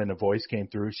home, and a voice came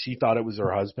through. She thought it was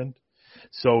her husband.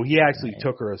 So he actually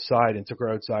took her aside and took her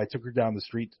outside, took her down the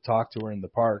street to talk to her in the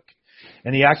park.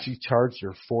 And he actually charged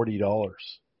her $40.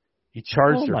 He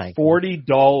charged her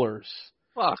 $40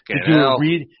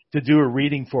 to do a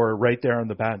reading for her right there on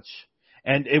the bench.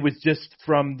 And it was just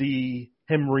from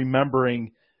him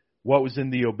remembering what was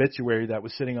in the obituary that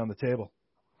was sitting on the table.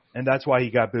 And that's why he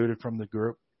got booted from the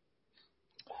group.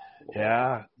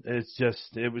 Yeah, it's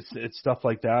stuff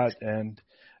like that. And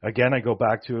again, I go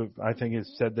back to, I think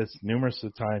it's said this numerous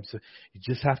of times, you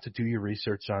just have to do your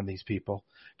research on these people,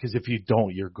 because if you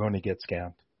don't, you're going to get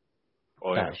scammed.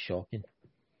 Oh, yeah. That's shocking.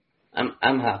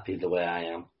 I'm happy the way I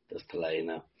am, just to let you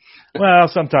know. Well,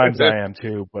 sometimes I am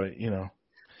too, but you know.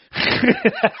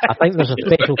 I think there's a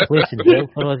special place in hell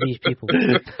for all these people.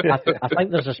 I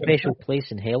think there's a special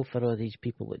place in hell for all these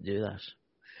people that do this.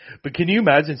 But can you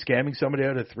imagine scamming somebody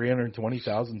out of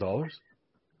 $320,000?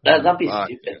 That'd be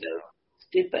stupid, though.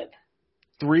 Stupid.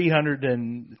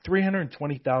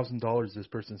 $320,000 this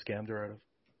person scammed her out of.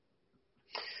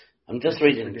 I'm just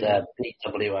reading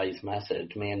PWI's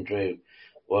message. Me and Drew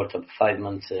worked up 5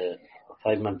 months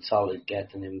solid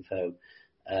getting info.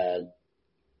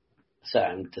 So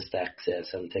I'm dyslexic,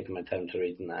 so I'm taking my time to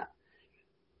reading that.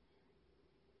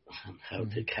 How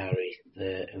to carry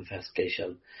the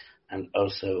investigation. And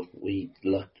also, we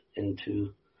looked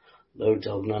into loads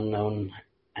of unknown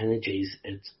energies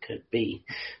it could be.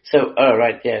 So,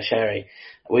 Sherry,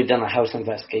 we'd done a house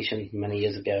investigation many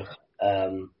years ago.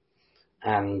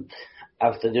 And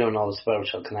after doing all the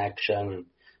spiritual connection and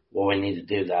what we need to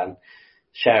do then,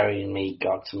 Sherry and me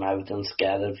got some evidence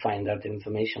gathered, find out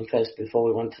information first before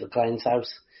we went to the client's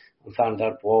house and found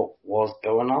out what was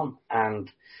going on. And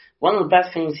one of the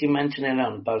best things you mentioned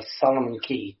about Solomon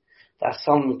Key, that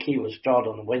Solomon Key was drawn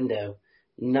on the window.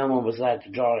 No one was allowed to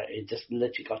draw it. It just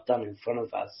literally got done in front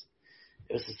of us.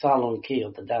 It was the Solomon Key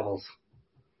of the devils.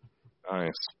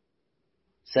 Nice.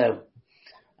 So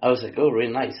I was like, oh,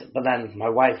 really nice. But then my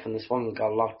wife and this woman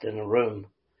got locked in a room.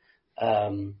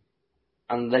 And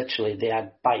literally they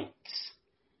had bites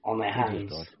on their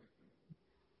hands.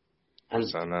 And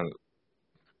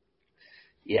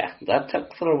yeah, that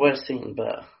took for the worst thing,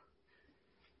 but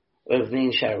with me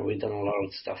and Sherry, we've done a lot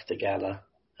of stuff together,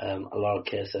 a lot of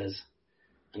cases,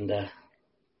 and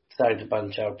started to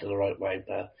bunch out to the right way.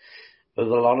 But with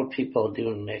a lot of people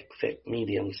doing fake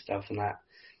medium stuff and that,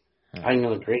 I'm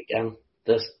going to agree again.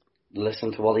 Just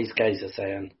listen to what these guys are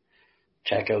saying.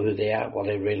 Check out who they are, what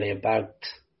they're really about.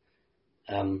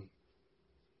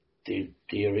 Do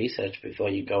your research before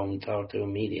you go and talk to a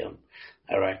medium,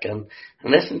 I reckon.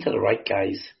 And listen to the right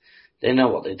guys. They know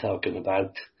what they're talking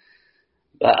about.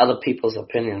 But other people's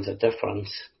opinions are different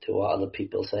to what other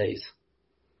people say.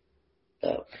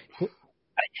 So, I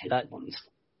hate ones.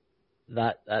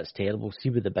 That's terrible. See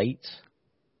with the bites.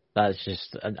 That's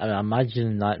just, I'm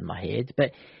imagining that in my head.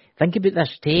 But think about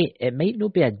this, Tate. It might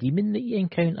not be a demon that you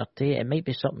encounter, Tate. It might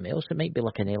be something else. It might be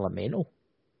like an elemental.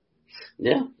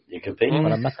 Yeah, it could be. Or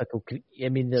a mythical I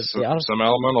mean, there are some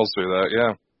elementals do that,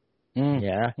 yeah.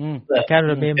 Yeah. I can't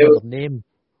remember the name.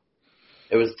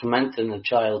 It was tormenting the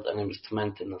child and it was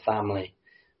tormenting the family.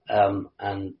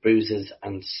 And bruises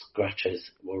and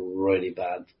scratches were really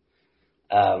bad.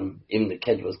 Even the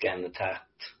kid was getting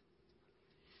attacked.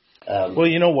 Well,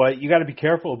 you know what? You got to be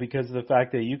careful because of the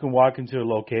fact that you can walk into a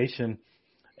location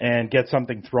and get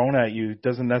something thrown at you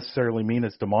doesn't necessarily mean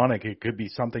it's demonic. It could be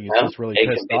something that's just really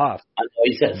pissed off. I know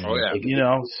he says. Oh, yeah. You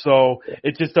know, so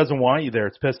it just doesn't want you there.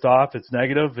 It's pissed off. It's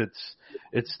negative.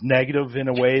 It's negative in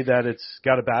a way that it's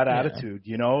got a bad attitude.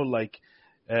 You know, like,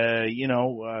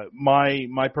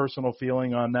 my personal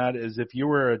feeling on that is if you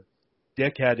were a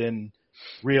dickhead in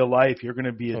real life, you're going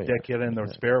to be a dickhead in the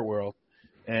spirit world.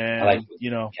 And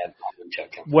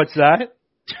what's that?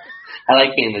 I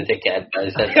like being a dickhead, but I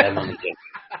said I'm on the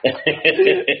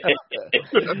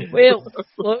Well,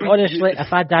 look, honestly,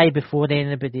 if I die before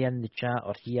anybody in the chat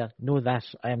or here, know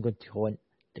this, I am going to haunt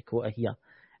Dakota here.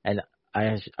 And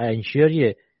I assure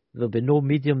you, there'll be no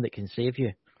medium that can save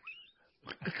you.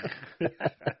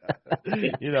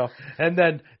 You know, and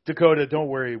then Dakota, don't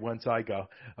worry. Once I go,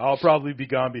 I'll probably be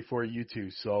gone before you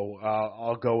two, so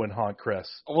I'll go and haunt Chris.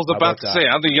 I was about to say,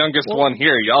 I'm the youngest one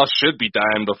here. Y'all should be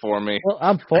dying before me. Well,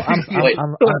 I'm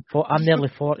nearly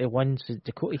 41, so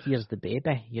Dakota here's the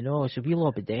baby, you know, so we'll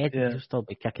all be dead. You'll still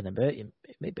be kicking about.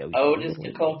 Maybe How old is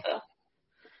Dakota?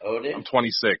 I'm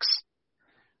 26.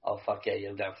 Oh, fuck yeah,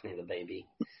 you're definitely the baby.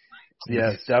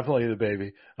 Yes, definitely the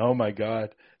baby. Oh my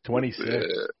God, 26.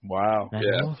 Wow.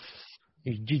 Yeah.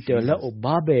 He's just a little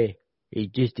baby. He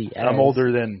just is. I'm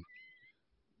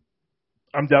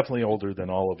definitely older than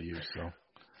all of you, so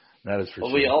that is for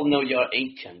sure. We all know you're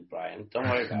ancient, Brian. Don't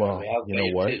worry about it. Well, you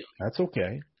know what? Too. That's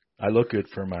okay. I look good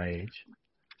for my age.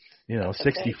 You know,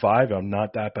 65, I'm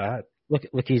not that bad. Look,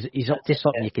 he's up to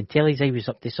something. You can tell he's always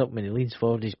up to something when he leans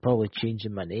forward. He's probably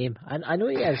changing my name. And I know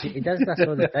he is. He does this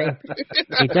all the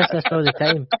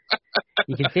time.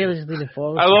 You can tell he's leaning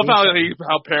forward. I love how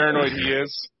paranoid he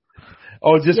is.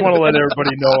 Oh, just want to let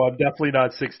everybody know I'm definitely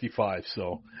not 65.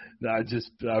 So I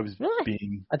was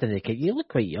being. I didn't think you look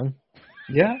quite young.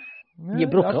 Yeah. You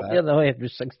broke up the other way. It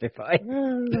was 65.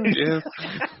 Yeah.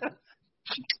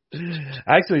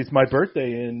 Actually, it's my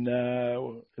birthday in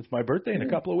a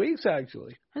couple of weeks.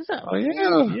 Actually, is that? Oh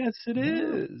yeah. Yes, it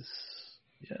is.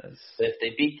 Yes.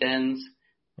 Birthday beatings.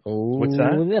 Oh, what's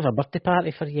that? We have a birthday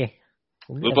party for you.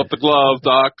 Lube up the glove,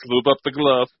 Doc. Lube up the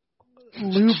glove.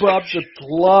 Lube up the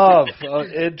glove.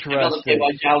 Interesting.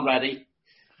 Ready.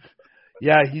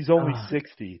 Yeah, he's only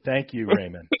 60. Thank you,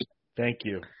 Raymond. Thank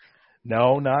you.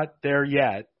 No, not there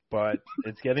yet, but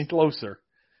it's getting closer.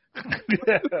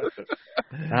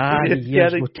 It's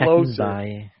getting closer.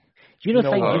 By. Do you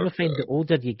find the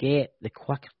older you get, the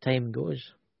quicker time goes?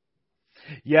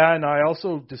 Yeah, and I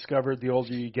also discovered the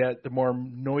older you get, the more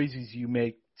noises you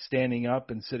make standing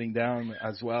up and sitting down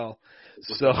as well.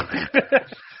 So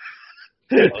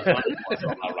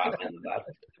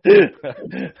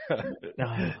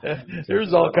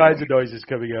there's all kinds of noises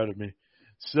coming out of me.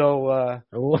 So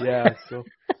yeah, so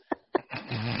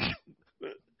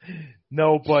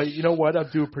no, but you know what? I'm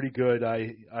doing pretty good.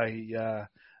 I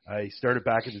started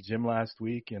back at the gym last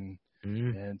week, and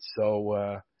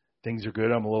so things are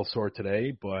good. I'm a little sore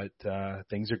today, but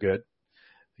things are good.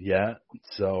 Yeah.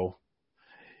 So,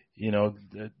 you know,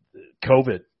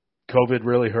 COVID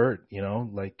really hurt. You know,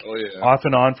 like off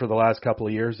and on for the last couple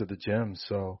of years at the gym.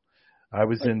 So I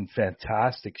was in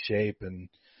fantastic shape, and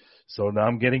so now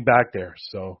I'm getting back there.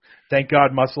 So thank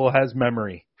God muscle has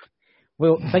memory.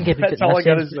 Well, think about That's all I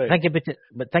got to say. Think about it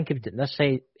in this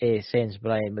sense,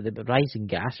 Brian. With the rising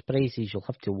gas prices, you'll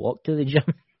have to walk to the gym.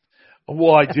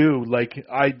 Well, I do. Like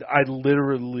I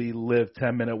literally live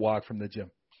 10-minute walk from the gym.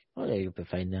 Oh, yeah, you'll be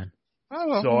fine then.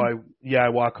 So I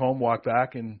walk home, walk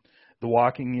back, and the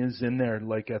walking is in there.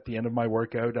 Like at the end of my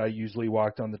workout, I usually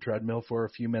walked on the treadmill for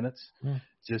a few minutes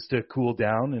just to cool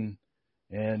down,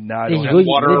 and now I don't have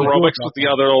water aerobics with the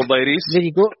other old ladies. There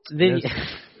you go.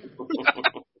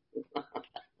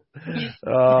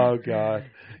 Oh God!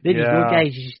 There you go,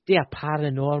 guys. You do a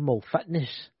paranormal fitness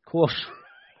course.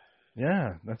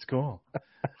 Yeah, that's cool.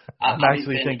 I'm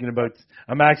actually thinking about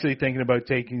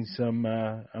taking some.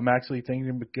 I'm actually thinking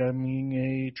of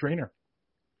becoming a trainer.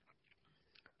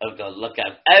 Oh God! Look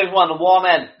at everyone, a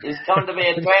woman. He's coming to be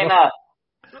a trainer.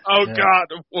 Oh God!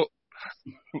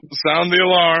 Sound the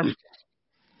alarm.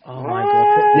 Oh my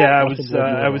God! Yeah, I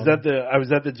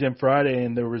was at the gym Friday,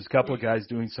 and there was a couple of guys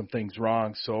doing some things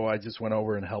wrong, so I just went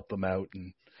over and helped them out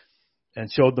and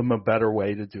showed them a better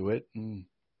way to do it. And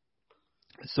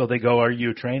so they go, "Are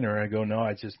you a trainer?" I go, "No,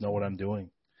 I just know what I'm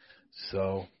doing."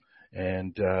 So,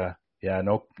 and no,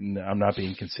 I'm not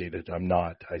being conceited. I'm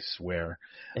not. I swear.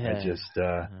 I just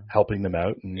helping them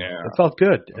out, and it felt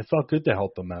good. It felt good to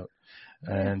help them out,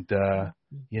 and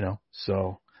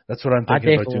so. That's what I'm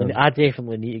thinking about doing. I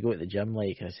definitely need to go to the gym.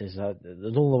 Like I says,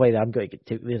 the only way that I'm going to get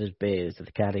took there is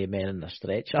to carry men in the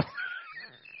stretcher.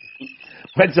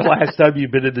 When's the last time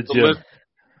you've been in the gym?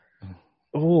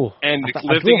 Oh, And I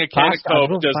lifting drove a can of past it. I Coke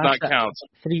drove does past not it count.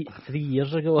 3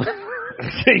 years ago.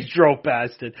 He drove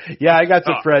past it. Yeah, I got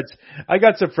some friends. I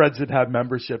got some friends that have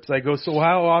memberships. I go, so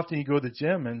how often you go to the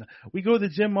gym? And we go to the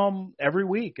gym every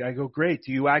week. I go, great.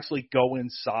 Do you actually go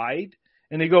inside?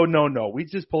 And they go, no. We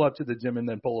just pull up to the gym and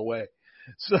then pull away.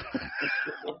 So,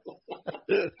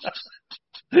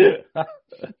 There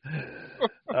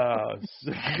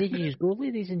you go,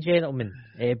 ladies and gentlemen.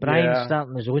 Brian's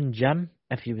starting his own gym.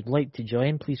 If you would like to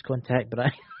join, please contact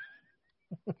Brian.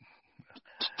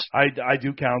 I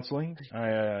do counseling.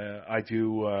 I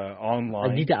do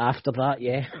online. I need it after that,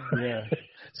 yeah. Yeah.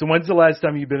 So when's the last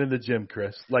time you've been in the gym,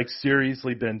 Chris? Like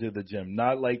seriously been to the gym,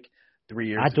 not like 3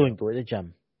 years. I don't go to the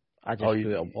gym. I just do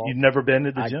it a walk. You've never been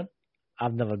to the gym?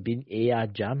 I've never been a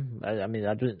gym. I mean,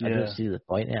 I don't see the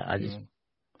point in it. I just.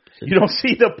 You don't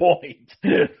see the point.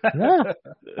 No.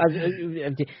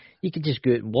 You could just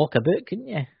go out and walk about, couldn't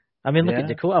you? I mean, look at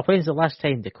Dakota. When's the last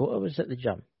time Dakota was at the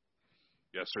gym?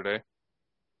 Yesterday.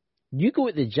 You go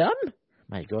to the gym?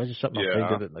 My God, just something I'm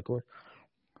proud about my core.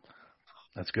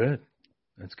 That's good.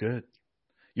 That's good.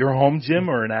 Your home gym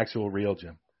or an actual real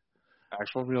gym?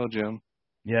 Actual real gym.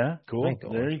 Yeah, cool.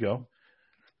 There you go.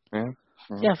 Yeah.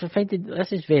 Yeah, I find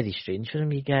this is very strange for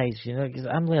me, guys. You know, because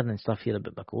I'm learning stuff here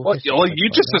about my course. Well, you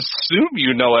just assume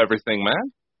you know everything,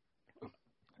 man.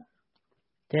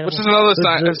 Terrible. Which is another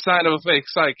sign of a fake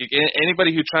psychic.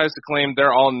 Anybody who tries to claim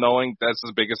they're all knowing, that's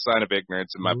the biggest sign of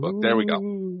ignorance in my book. There we go.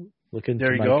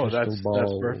 There you go. That's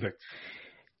perfect.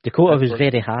 Dakota was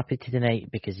very happy tonight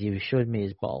because he was showing me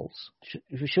his balls.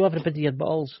 Show everybody your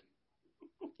balls.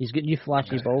 He's got new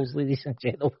flashy balls, ladies and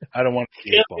gentlemen. I don't want to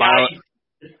see his balls.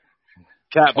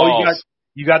 Cat balls.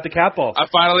 You got the cat balls. I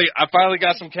finally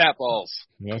got some cat balls.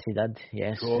 Yes, he did.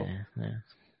 Yes. Cool.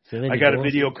 So I got a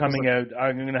video coming out.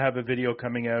 I'm going to have a video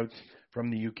coming out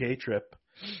from the UK trip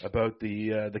about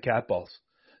the cat balls.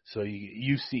 So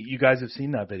you guys have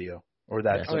seen that video or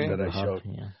that that I showed.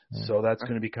 Yeah. So that's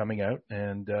going to be coming out,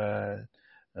 and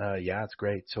it's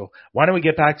great. So why don't we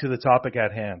get back to the topic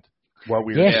at hand? What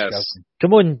we were discussing.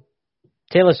 Come on.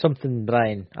 Tell us something,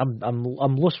 Brian. I'm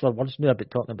lost for words now about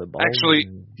talking about balls. Actually,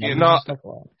 we got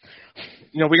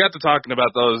to talking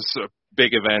about those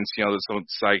big events. That some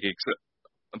psychics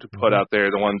to put out there.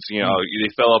 The ones they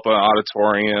fill up an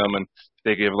auditorium and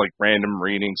they give like random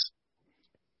readings.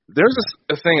 There's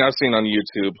a thing I've seen on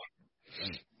YouTube.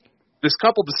 This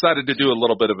couple decided to do a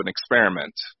little bit of an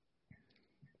experiment.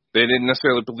 They didn't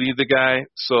necessarily believe the guy,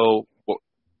 so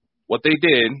what they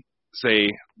did. They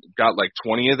got like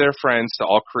 20 of their friends to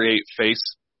all create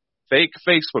fake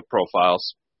Facebook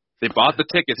profiles. They bought the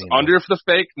tickets under the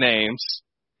fake names,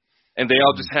 and they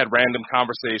all just had random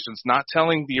conversations, not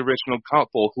telling the original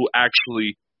couple who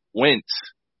actually went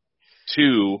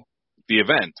to the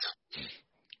event.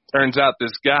 Turns out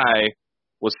this guy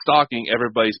was stalking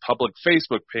everybody's public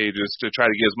Facebook pages to try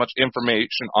to get as much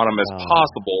information on them as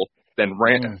possible, then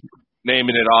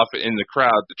naming it off in the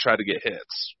crowd to try to get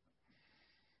hits.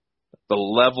 The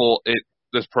level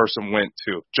this person went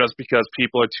to, just because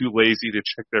people are too lazy to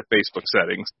check their Facebook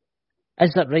settings.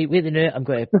 Is that right? Wait a minute, I'm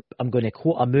going to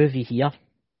quote a movie here,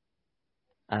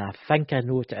 and I think I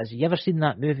know what it is. You ever seen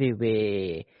that movie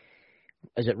where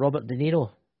is it Robert De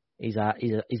Niro? He's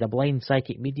a blind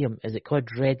psychic medium. Is it called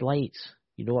Red Lights?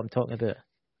 You know what I'm talking about?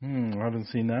 I haven't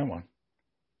seen that one.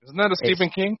 Isn't that a Stephen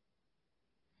King?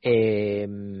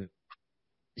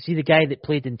 See the guy that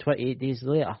played in 28 Days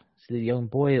Later. The young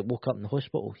boy that woke up in the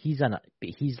hospital, he's in it, but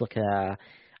he's like a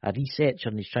researcher,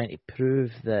 and he's trying to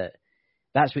prove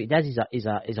that's what he does. He's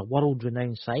a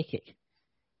world-renowned psychic.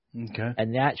 Okay.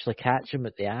 And they actually catch him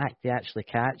at the act. They actually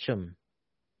catch him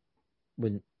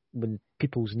when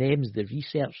people's names, they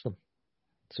research them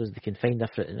so they can find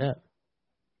different out.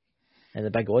 And the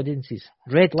big audiences.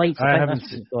 Red Lights. I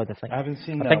haven't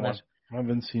seen that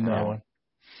one.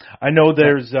 I know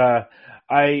there's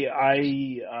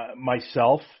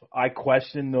myself, I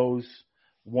question those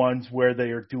ones where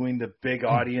they are doing the big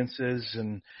audiences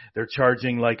and they're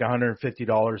charging like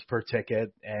 $150 per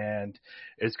ticket and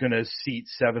it's going to seat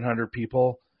 700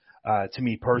 people. To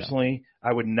me personally,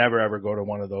 I would never ever go to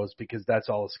one of those because that's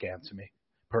all a scam to me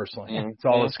personally. It's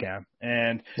all a scam.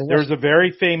 And there's a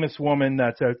very famous woman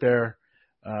that's out there.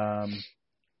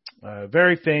 A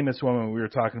very famous woman. We were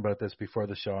talking about this before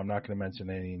the show. I'm not going to mention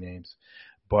any names,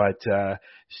 but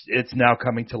it's now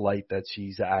coming to light that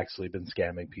she's actually been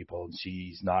scamming people, and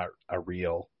she's not a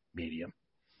real medium.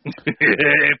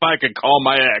 If I could call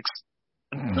my ex.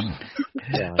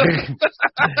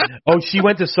 Oh, she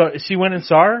went and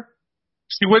saw her?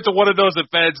 She went to one of those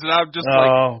events, and I'm just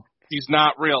like, she's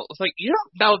not real. It's like, you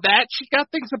don't know that. She got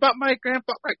things about my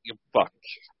grandpa. Right? You fuck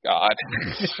God.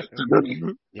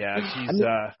 Yeah, she's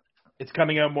it's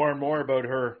coming out more and more about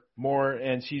her.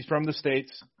 And she's from the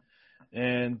States,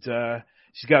 and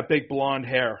she's got big blonde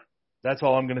hair. That's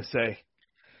all I'm going to say.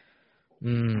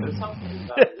 There was something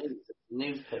about a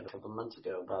newspaper a couple of months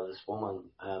ago about this woman.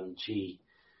 She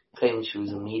claimed she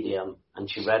was a medium, and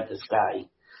she read this guy,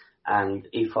 and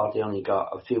he thought he only got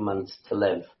a few months to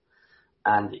live,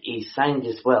 and he signed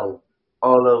his will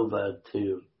all over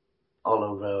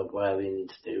wherever he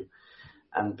needs to,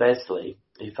 and basically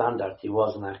he found out he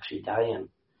wasn't actually dying,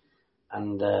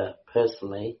 and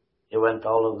personally it went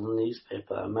all over the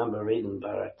newspaper. I remember reading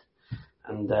about it,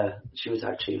 and she was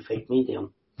actually a fake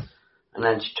medium, and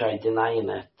then she tried denying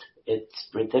it. It's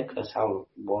ridiculous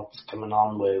what's coming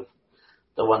on with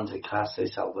the ones that class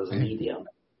themselves as a medium.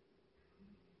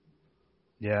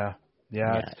 Yeah.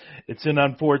 It's an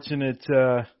unfortunate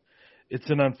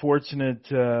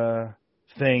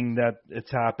thing that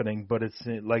it's happening, but it's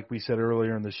like we said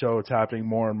earlier in the show, it's happening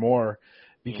more and more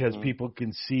because people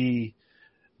can see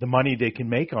the money they can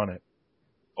make on it.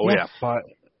 Oh yeah, but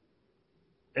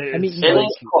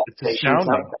it's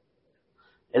astounding.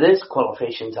 It is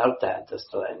qualifications out there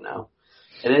just right now.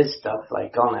 It is stuff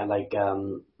like on it, like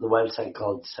the website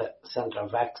called Center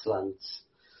of Excellence,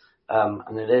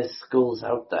 and it is schools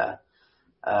out there.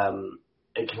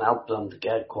 It can help them to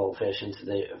get qualifications.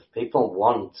 If people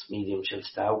want mediumship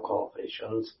style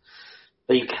qualifications,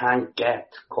 but you can't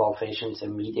get qualifications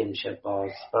in mediumship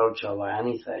or spiritual or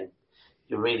anything,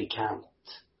 you really can't.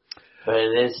 But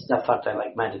it is stuff out there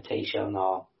like meditation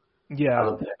or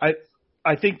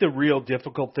I think the real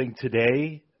difficult thing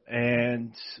today,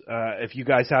 and if you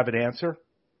guys have an answer,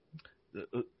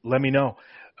 let me know.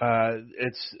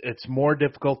 It's more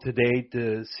difficult today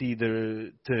to see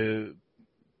the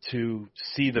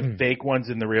fake ones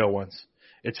and the real ones.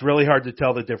 It's really hard to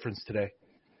tell the difference today.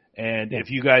 And if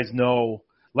you guys know,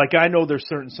 like I know there's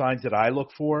certain signs that I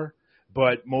look for,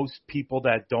 but most people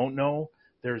that don't know,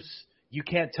 you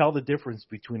can't tell the difference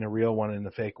between a real one and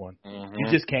a fake one. Mm-hmm. You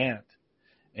just can't.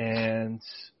 And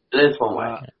it is one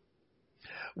way.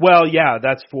 Well, yeah,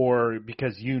 that's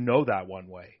because you know that one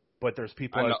way. But there's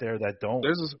people out there that don't.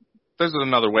 There's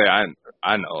another way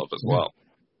I know of as well.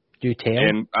 Do you tell?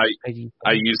 And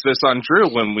I used this on Drew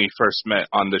when we first met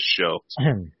on this show.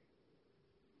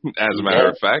 As a matter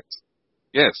of fact,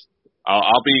 yes.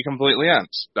 I'll be completely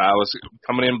honest. I was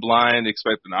coming in blind,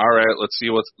 expecting, all right, let's see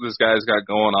what this guy's got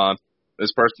going on.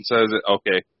 This person says it,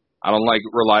 okay. I don't like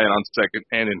relying on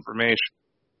second-hand information.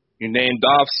 You named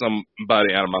off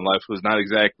somebody out of my life who's not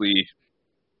exactly,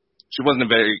 she wasn't a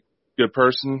very good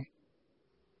person.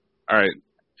 All right.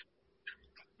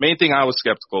 Main thing I was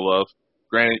skeptical of,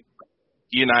 granted,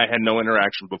 he and I had no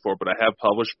interaction before, but I have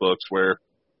published books where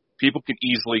people can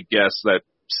easily guess that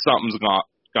something's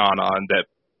gone on that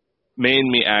made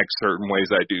me act certain ways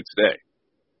I do today.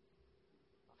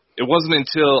 It wasn't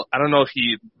until, I don't know if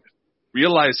he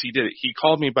realized he did it, he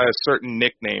called me by a certain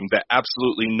nickname that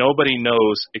absolutely nobody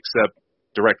knows except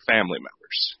direct family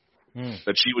members.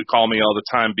 That she would call me all the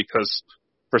time because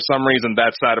for some reason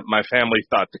that side of my family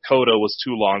thought Dakota was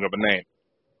too long of a name.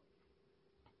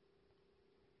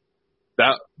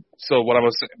 So what I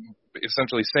was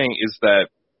essentially saying is that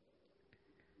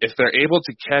if they're able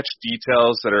to catch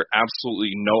details that are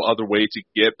absolutely no other way to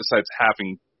get besides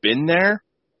having been there,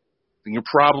 then you're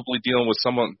probably dealing with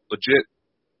someone legit.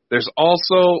 There's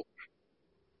also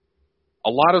a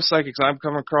lot of psychics I've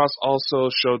come across also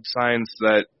showed signs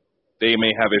that they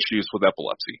may have issues with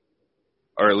epilepsy,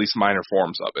 or at least minor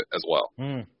forms of it as well.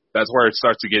 That's where it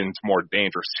starts to get into more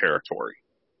dangerous territory.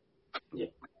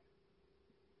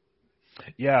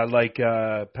 Yeah, like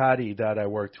Patty that I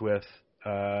worked with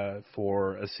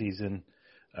for a season.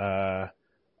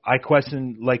 I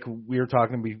questioned, like we were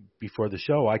talking before the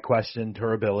show, I questioned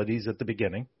her abilities at the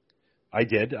beginning. I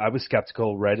did. I was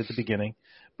skeptical right at the beginning.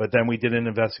 But then we did an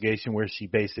investigation where she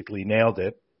basically nailed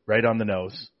it right on the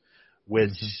nose,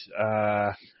 which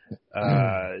kind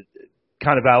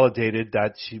of validated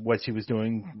that what she was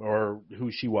doing or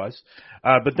who she was.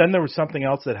 But then there was something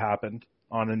else that happened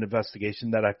on an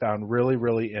investigation that I found really,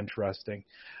 really interesting.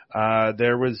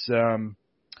 There was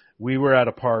we were at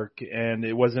a park, and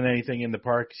it wasn't anything in the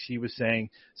park. She was saying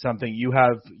something. You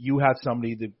have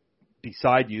somebody that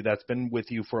beside you that's been with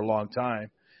you for a long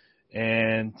time,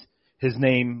 and his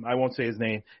name, I won't say his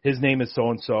name. His name is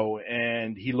so and so,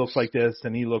 and he looks like this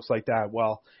and he looks like that.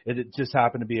 Well, it just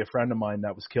happened to be a friend of mine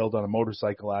that was killed on a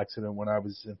motorcycle accident when I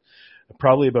was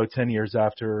probably about 10 years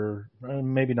after,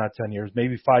 maybe not 10 years,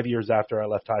 maybe 5 years after I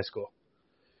left high school.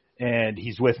 And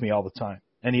he's with me all the time.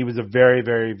 And he was a very,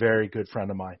 very, very good friend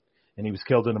of mine. and he was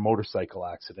killed in a motorcycle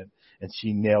accident, and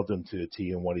she nailed him to a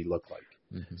T in what he looked like.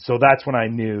 Mm-hmm. So that's when I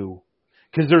knew,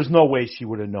 because there's no way she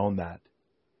would have known that.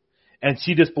 And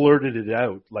she just blurted it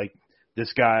out, like,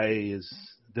 this guy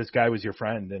was your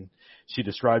friend, and she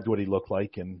described what he looked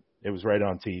like, and it was right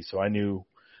on T. So I knew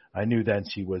then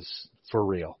she was for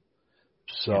real.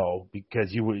 So,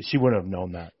 because she wouldn't have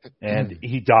known that. And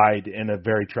he died in a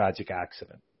very tragic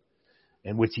accident,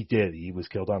 in which he did. He was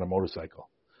killed on a motorcycle.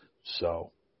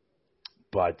 So,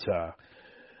 but,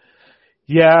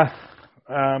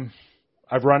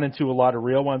 I've run into a lot of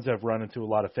real ones. I've run into a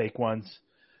lot of fake ones.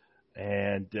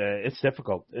 And it's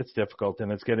difficult. It's difficult,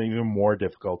 and it's getting even more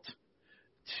difficult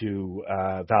to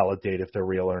validate if they're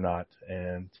real or not.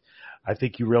 And I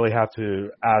think you really have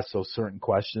to ask those certain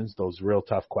questions, those real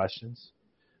tough questions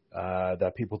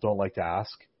that people don't like to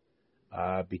ask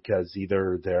because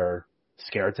either they're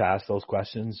scared to ask those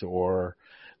questions, or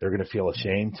they're going to feel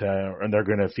ashamed and they're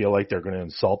going to feel like they're going to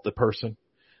insult the person,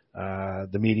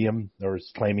 the medium, or is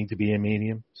claiming to be a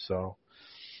medium. So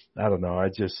I don't know. I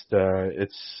just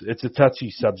it's a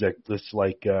touchy subject, just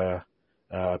like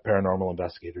paranormal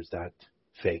investigators, that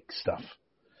fake stuff.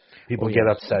 People get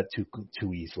upset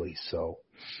too easily, so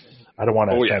I don't want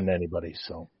to offend anybody.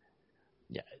 So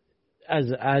yeah,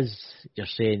 as you're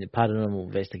saying, the paranormal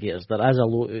investigators, there is a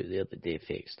lot out there that do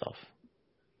fake stuff.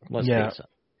 Let's face it.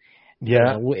 Yeah,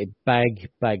 there's a lot of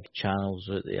big channels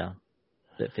out there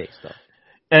that fake stuff.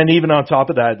 And even on top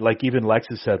of that, like even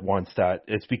Lexus said once, that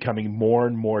it's becoming more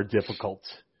and more difficult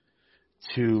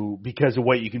because of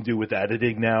what you can do with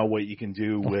editing now, what you can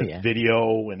do with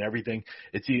video and everything.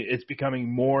 It's becoming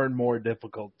more and more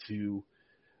difficult to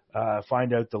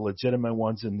find out the legitimate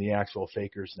ones and the actual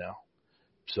fakers now.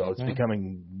 So it's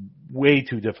becoming way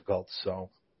too difficult. So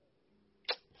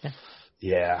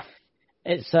yeah.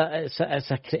 It's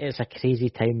a crazy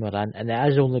time we're in, and it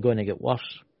is only going to get worse.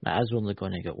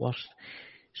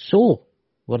 So,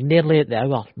 we're nearly at the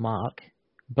hour mark.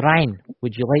 Brian,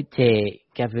 would you like to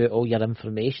give out all your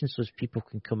information so people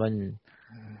can come in?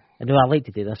 I know I like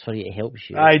to do this for you, it helps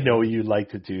you. I know you like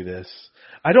to do this.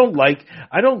 I don't like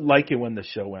it when the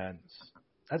show ends.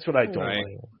 That's what I don't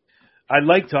like. I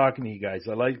like talking to you guys.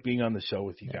 I like being on the show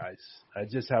with you guys. I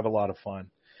just have a lot of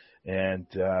fun. And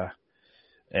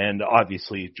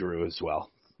obviously Drew as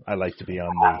well. I like to be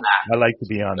on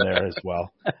there as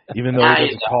well.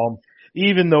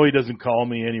 Even though he doesn't call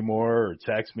me anymore or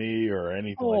text me or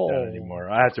anything like that anymore.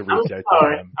 I have to reach out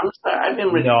to him. I'm sorry. I've been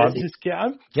really busy.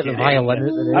 I'm Get the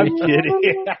violin. I'm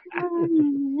kidding.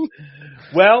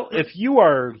 Well, if you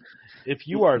are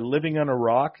living on a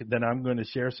rock, then I'm going to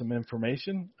share some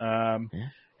information.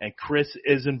 And Chris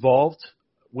is involved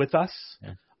with us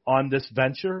on this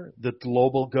venture, the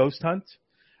Global Ghost Hunt.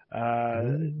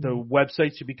 The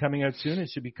website should be coming out soon. It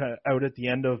should be out at the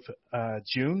end of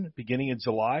June, beginning of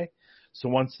July. So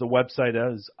once the website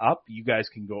is up, you guys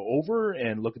can go over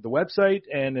and look at the website.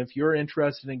 And if you're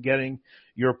interested in getting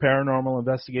your paranormal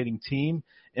investigating team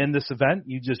in this event,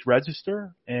 you just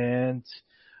register, and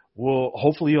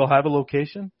hopefully you'll have a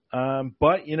location.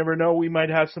 But you never know. We might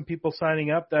have some people signing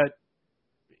up that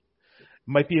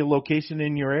might be a location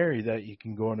in your area that you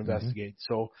can go and investigate.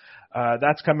 So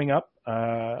that's coming up.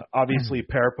 Obviously,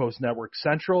 Parapost Network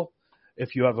Central.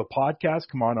 If you have a podcast,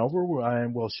 come on over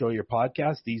and we'll show your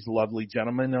podcast. These lovely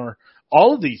gentlemen, or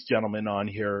all of these gentlemen on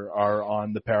here, are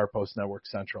on the Parapost Network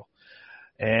Central.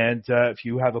 And if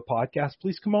you have a podcast,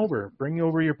 please come over. Bring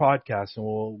over your podcast, and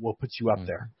we'll put you up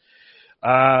there.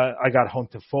 I got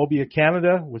Hauntophonia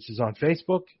Canada, which is on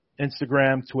Facebook,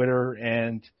 Instagram, Twitter,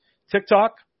 and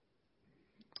TikTok.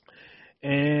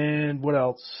 And what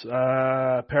else?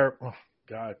 Oh,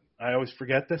 God, I always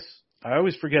forget this.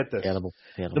 Terrible.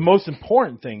 The most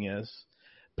important thing is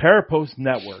Parapost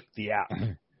Network, the app.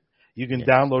 You can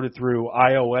download it through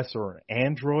iOS or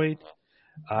Android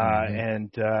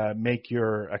and make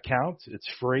your account. It's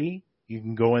free. You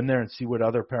can go in there and see what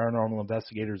other paranormal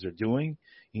investigators are doing.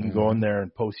 You can go in there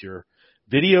and post your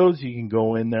videos. You can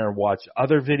go in there and watch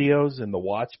other videos in the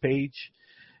watch page.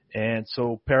 And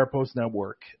so Parapost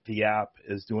Network, the app,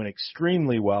 is doing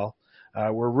extremely well.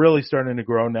 We're really starting to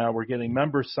grow now. We're getting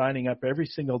members signing up every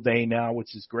single day now,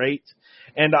 which is great.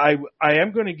 And I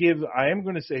am going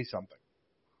to say something,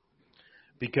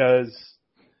 because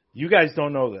you guys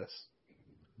don't know this,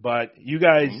 but you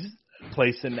guys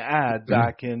placed an ad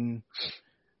on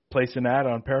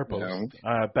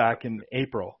Parapost back in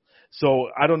April. So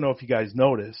I don't know if you guys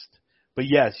noticed, but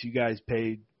yes, you guys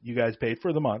paid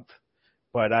for the month,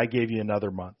 but I gave you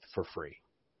another month for free.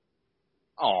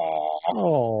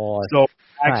 Oh, so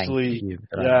actually,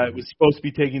 it was supposed to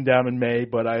be taken down in May,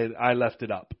 but I left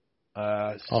it up.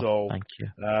 Thank you.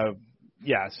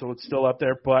 yeah, so it's still up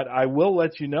there. But I will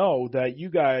let you know that you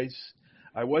guys,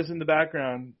 I was in the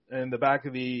background, in the back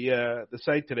of the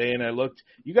site today, and I looked.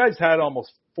 You guys had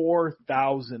almost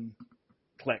 4,000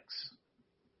 clicks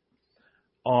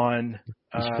on.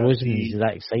 He's frozen. He's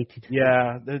that excited.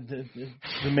 Yeah,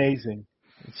 it's amazing.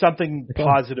 Something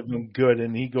positive and good,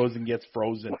 and he goes and gets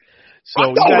frozen.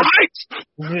 So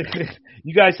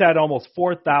you guys had almost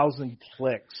 4,000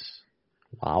 clicks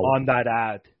on that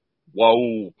ad.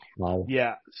 Whoa. Wow.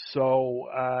 Yeah, so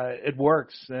it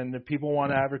works. And if people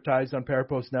want to advertise on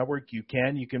Parapost Network, you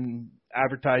can. You can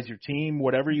advertise your team,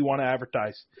 whatever you want to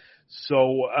advertise.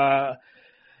 So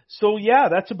yeah,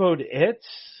 that's about it.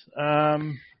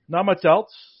 Not much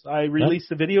else. I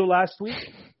released a video last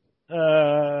week,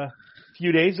 a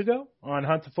few days ago on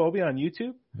Huntophobia on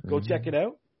YouTube. Go check it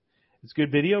out. It's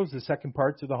good videos. The second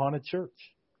part to the haunted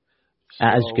church.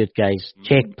 That is good, guys.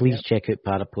 Please check out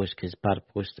Parapost, because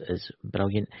Parapost is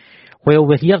brilliant. Well,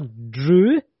 with your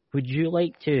Drew, would you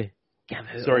like to give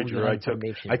out Sorry, all Drew, your I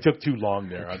information? took too long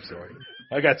there. I'm sorry.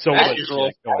 I got so much shit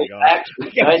going on. I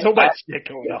got so much shit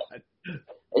going on.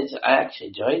 I actually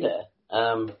enjoyed it.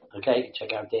 Okay,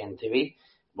 check out DNTV.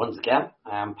 Once again,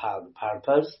 I am part of the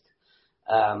Parapost.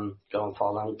 Go and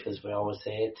follow him, because we always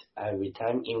say it every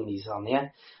time, even he's on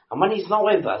here. And when he's not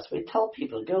with us, we tell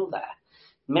people to go there.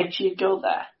 Make sure you go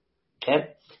there.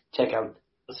 Okay? Check out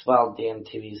as well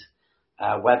DNTV's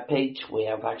webpage. We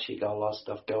have actually got a lot of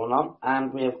stuff going on.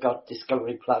 And we have got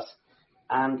Discovery Plus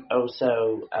and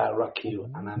also Roku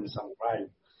and Amazon Prime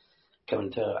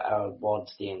coming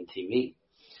towards DNTV.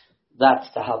 That's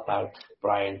to help out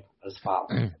Brian as well.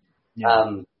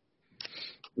 Yeah.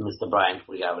 Mr. Brian,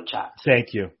 we have a chat.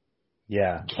 Thank you.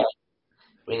 Yeah. Okay.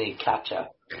 We need to catch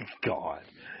up. God.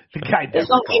 The guy never it's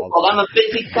not calls. people. I'm a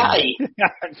busy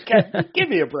guy. Give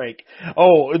me a break.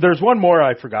 Oh, there's one more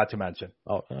I forgot to mention.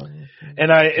 Oh.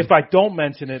 And if I don't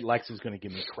mention it, Lex is going to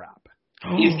give me crap.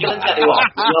 He's going to tell you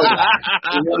off.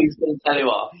 You know he's going to tell you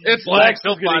off. It's Lex.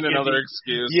 He'll find another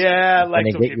excuse. Yeah,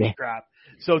 Lex will give me crap.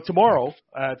 So tomorrow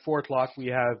at 4 o'clock, we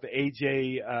have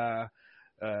AJ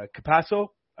Capasso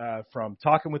from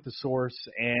Talking with the Source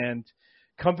and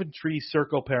Coventry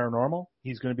Circle Paranormal.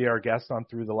 He's going to be our guest on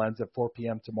Through the Lens at 4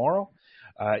 p.m. tomorrow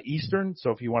Eastern.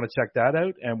 So if you want to check that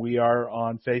out, and we are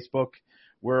on Facebook.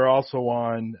 We're also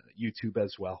on YouTube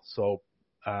as well. So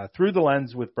Through the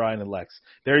Lens with Brian and Lex.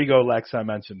 There you go, Lex. I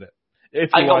mentioned it.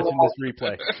 If you're watching this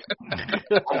replay.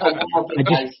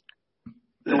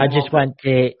 I just want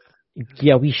to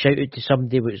give a wee shout out to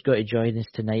somebody who's got to join us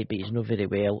tonight, but he's not very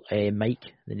well. Mike,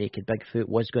 the Naked Bigfoot,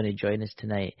 was going to join us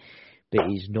tonight, but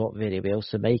he's not very well.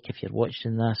 So, Mike, if you're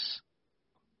watching this,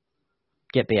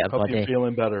 get better, Hope buddy. You're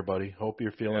feeling better, buddy. Hope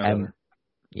you're feeling better.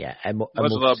 Yeah. Much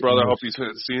love, brother. Hope you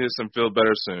see this and feel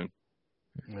better soon.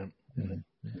 Mm-hmm.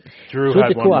 Drew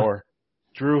had one more.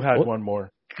 Drew had one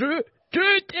more. Drew,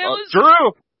 tell us.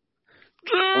 Drew!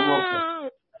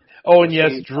 Oh, and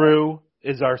yes, Drew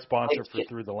is our sponsor for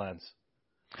Through the Lens.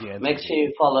 Make sure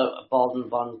you follow Bald and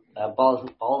Bond.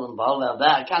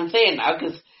 I can't say it now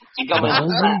because you got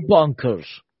Bald and Bonkers.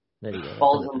 There you go.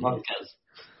 Bald and Bonkers.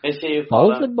 Make sure you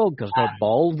follow. Bald and Bonkers, not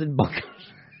Bald and Bonkers.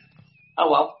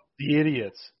 Oh well. The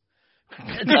idiots.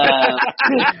 And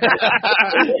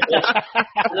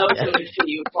also make sure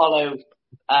you follow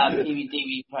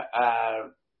PVDV.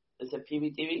 Is it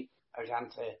PVDV? I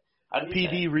can't say it.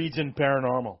 PD Region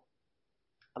Paranormal.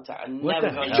 I'm sorry,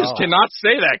 you just cannot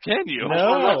say that, can you?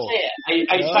 No.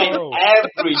 I try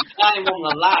every time on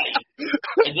the line.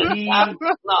 I just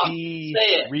not say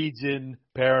it. Region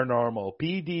Paranormal.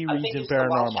 PD Region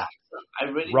Paranormal. I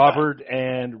really Robert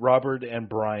and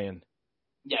Brian.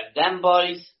 Yeah, them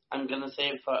boys. I'm gonna say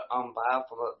it on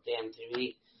behalf of the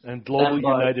MTV and Global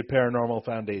United Paranormal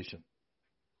Foundation.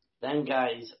 Them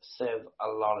guys serve a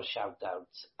lot of shout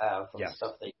outs for the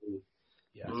stuff they do.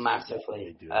 Yes.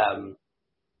 Massively. They do.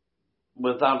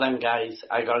 Without them guys,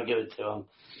 I gotta give it to them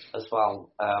as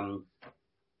well.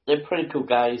 They're pretty cool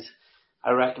guys.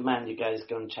 I recommend you guys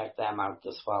go and check them out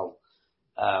as well.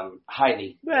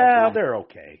 Highly. Well, they're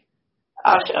okay.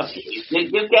 I'll shut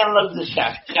you get loads of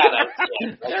shout outs.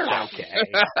 They're okay.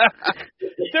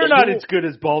 They're not as good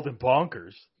as Bald and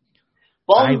Bonkers.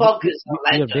 Bald and Bonkers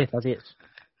are legend.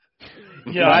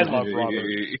 Yeah, I love Robert.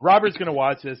 Robert's going to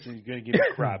watch this and he's going to give me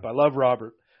crap. I love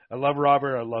Robert. I love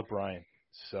Brian.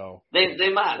 So they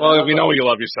mad. Well, we know you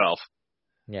love yourself.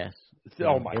 Yes.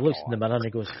 Oh my God. He looks in the mirror and he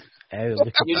goes, "Oh, look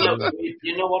at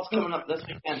you know what's coming up this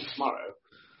weekend tomorrow?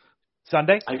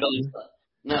 Sunday? I got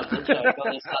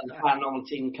this paranormal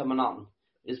team coming on.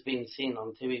 It's being seen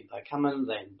on TV by Cameron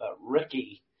Lane, but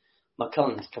Ricky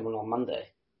McCullen's coming on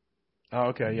Monday. Oh,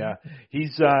 okay, yeah.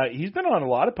 He's been on a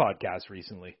lot of podcasts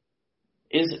recently.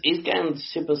 He's getting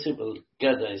super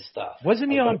good at his stuff.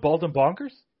 Wasn't he on Bald and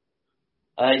Bonkers?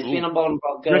 He's been on Bald and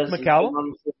Bonkers. Rick He's been McCallum?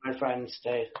 on some of my friends'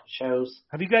 shows.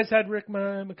 Have you guys had Rick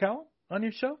McCallum on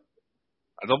your show?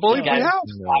 I don't believe we have.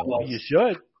 No. You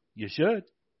should. You should.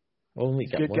 Only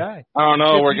He's a get good one. guy. I don't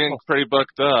know. Good We're people. getting pretty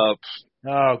booked up.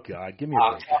 Oh God, give me a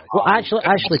break, guys. Well,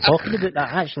 actually talking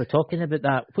about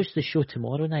that. What's the show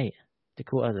tomorrow night,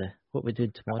 Dakota? What we're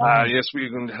doing tomorrow night? Yes, we're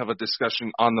going to have a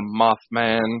discussion on the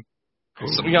Mothman.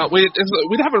 So, you know, we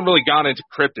haven't really gone into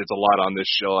cryptids a lot on this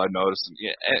show, I noticed.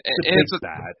 Yeah, It's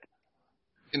bad.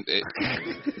 It's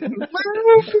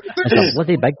a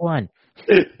bloody big one.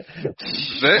 There's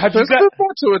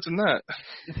more to it than that.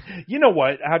 You know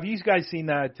what? Have you guys seen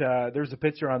that? There's a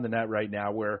picture on the net right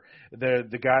now where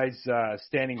the guy's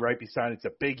standing right beside it. It's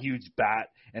a big, huge bat,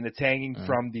 and it's hanging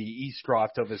from the east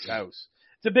croft of his house.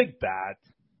 It's a big bat.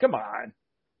 Come on,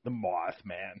 the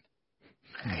Mothman.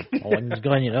 My wings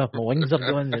going, you know. My wings are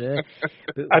going, you know.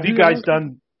 Have you guys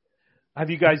done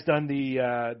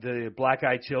the Black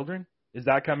Eyed Children? Is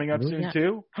that coming up soon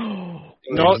too?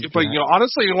 No, but you know,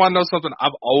 honestly, you want to know something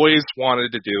I've always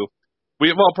wanted to do?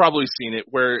 We've all probably seen it,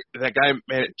 where that guy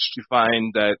managed to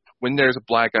find that when there's a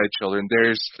black-eyed children,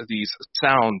 there's these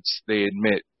sounds they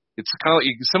emit. It's kind of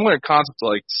like similar concept to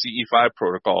like CE5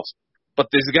 protocols. But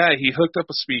this guy, he hooked up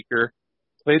a speaker,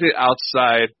 played it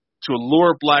outside to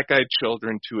allure black-eyed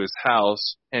children to his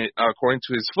house, and according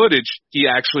to his footage, he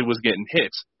actually was getting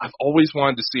hits. I've always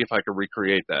wanted to see if I could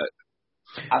recreate that.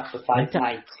 After 5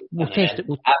 nights. We'll test it.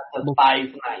 After 5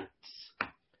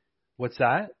 nights. What's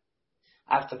that?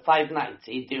 After 5 nights,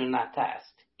 he's doing that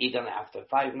test. He done it after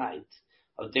 5 nights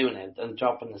of doing it and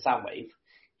dropping the sound wave.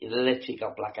 He literally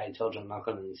got black-eyed children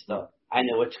knocking on his door. I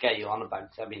know which guy you're on about.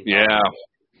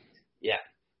 Yeah.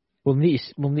 We'll need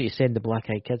to send the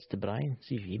black-eyed kids to Brian.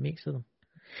 See if he makes them.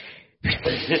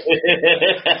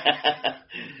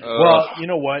 Well, you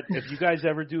know what? If you guys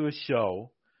ever do a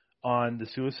show on the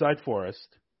Suicide Forest,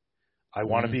 I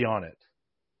want to be on it.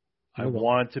 I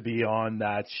want to be on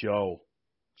that show.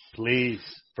 Please,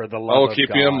 for the love of God. I'll keep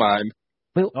you in mind.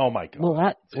 Well, oh, my God. Well,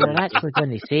 we're actually going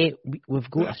to say we've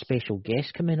got a special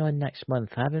guest coming on next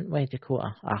month, haven't we,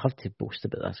 Dakota? I have to boast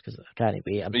about this because I can't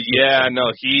wait.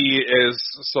 He is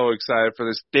so excited for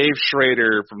this. Dave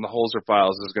Schrader from the Holzer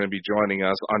Files is going to be joining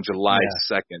us on July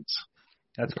 2nd.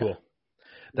 That's cool.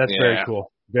 That's very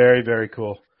cool. Very, very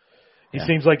cool. He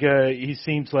seems like a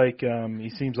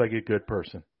good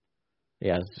person.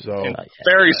 Yeah. So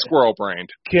very squirrel brained.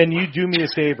 Can you do me a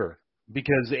favor?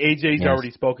 Because AJ's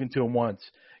already spoken to him once.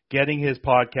 Getting his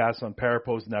podcast on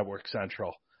Parapost Network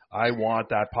Central. I want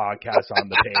that podcast on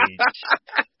the page.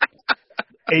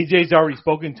 AJ's already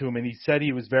spoken to him, and he said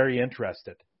he was very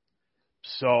interested.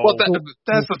 So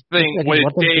that's the thing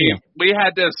with Dave. We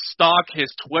had to stalk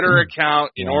his Twitter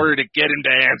account in order to get him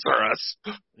to answer us.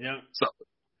 Yeah. So.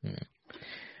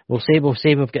 We'll say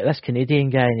we've got this Canadian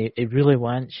guy, and he really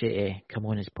wants you to come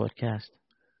on his podcast.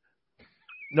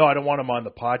 No, I don't want him on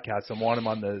the podcast. I want him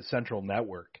on the Central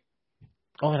Network.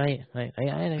 Oh, right.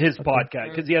 His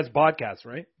podcast, because he has podcasts,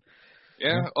 right?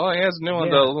 Yeah. Oh, he has a new one,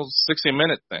 the little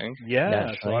 60-minute thing.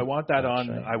 Yeah. So I want that on.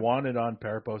 Right. I want it on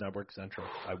Parapost Network Central.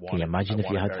 Can you imagine if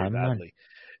you had him on?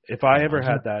 If I ever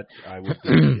had that, I would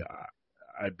be.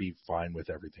 I'd be fine with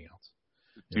everything else.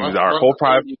 Dude, our whole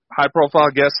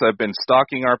high-profile guests have been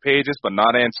stalking our pages, but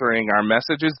not answering our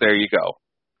messages. There you go.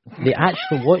 They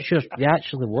actually watch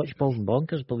Bald and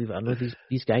Bonkers, believe it or not.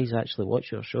 These guys actually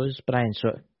watch your shows, Brian.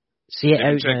 So see it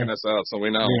out. Checking us out, so we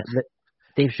know.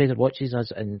 Dave Schrader watches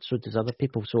us, and so does other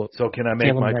people. So can I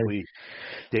make my plea?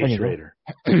 Dave Schrader.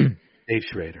 Dave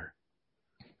Schrader.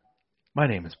 My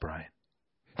name is Brian.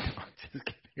 Just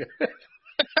kidding.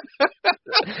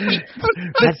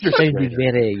 That sounded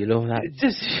very, that.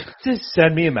 Just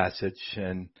send me a message,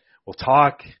 and we'll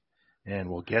talk.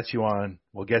 And we'll get you on.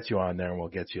 We'll get you on there, and we'll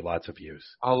get you lots of views.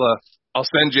 I'll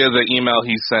send you the email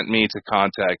he sent me to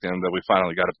contact him that we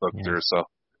finally got it booked through. So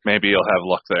maybe you'll have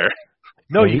luck there.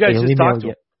 No, you guys just talk to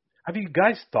him. Have you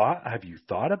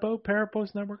thought about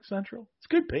Parapost Network Central? It's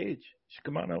a good page. You should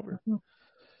come on over.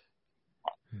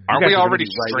 Aren't we already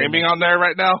streaming on there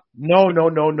right now? No.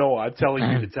 I'm telling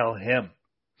you to tell him.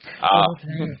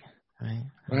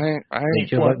 Right.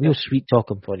 We'll sweet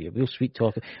talk him for you. We'll sweet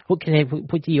talk him. What do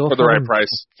you offer? For the right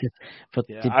price.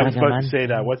 I was about to say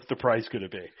that. What's the price going to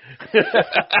be?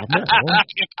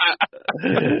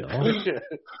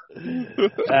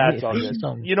 That's all good.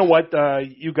 You know what,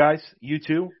 you guys, you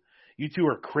two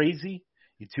are crazy.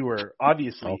 You two are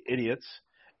obviously idiots.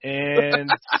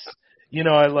 And,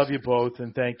 I love you both,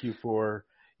 and thank you for,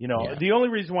 You know, the only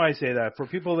reason why I say that, for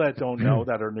people that don't know,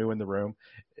 that are new in the room,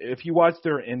 if you watch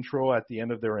their intro, at the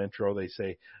end of their intro, they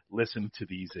say, listen to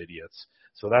these idiots.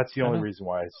 So that's the only reason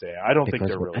why I say it. I don't think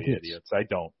they're really idiots. I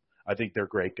don't. I think they're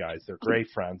great guys. They're great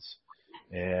friends.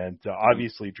 And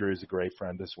obviously, Drew's a great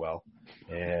friend as well.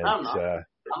 And I'm not. I'm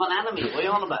an enemy. What are you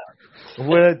on about?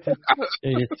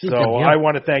 So I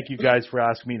want to thank you guys for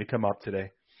asking me to come up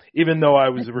today, even though I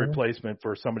was a replacement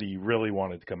for somebody you really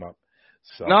wanted to come up.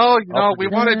 So, no, we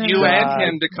wanted you and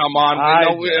him to come on. I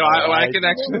can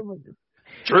actually.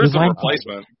 Drew's a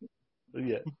replacement.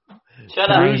 Yeah. Shut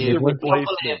up, Drew's the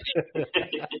replacement.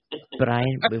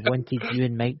 Brian, we wanted you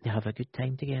and Mike to have a good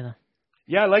time together.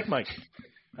 Yeah, I like Mike.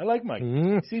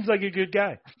 Seems like a good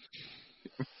guy.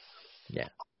 Yeah.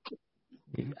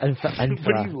 And for a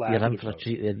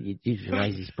treat there, you do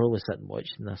realise he's probably sitting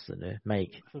watching this,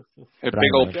 Mike. A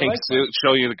big old pink suit,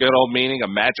 show you the good old meaning of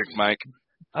magic, Mike.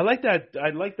 I like that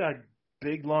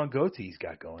big long goatee he's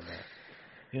got going there.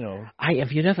 You know.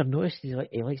 Have you never noticed he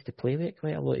likes to play with it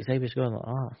quite a lot? He's always going like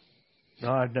that.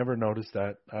 No, I've never noticed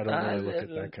that. I don't really look at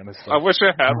that kind of stuff. I wish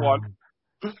I had one.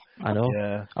 I know.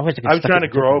 Yeah. I was trying to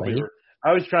grow a beard.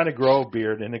 I was trying to grow a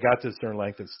beard, and it got to a certain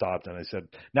length and stopped. And I said,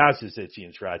 "Now it's just itchy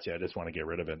and scratchy. I just want to get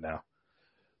rid of it now."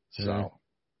 So,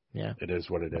 yeah, it is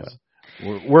what it is.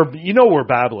 We're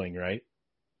babbling, right?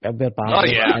 We're babbling. Oh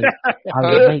yeah. I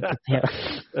would like to tell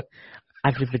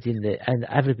everybody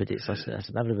everybody that's listening to this,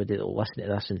 and everybody that will listen to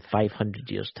this in 500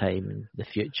 years' time in the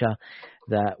future,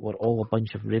 that we're all a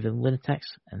bunch of raving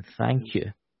lunatics. And thank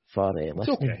you for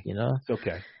listening. Okay. You know, it's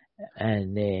okay.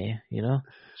 And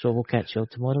so we'll catch you all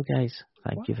tomorrow, guys.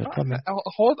 Thank you for coming.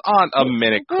 Hold on a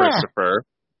minute, Christopher.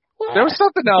 There was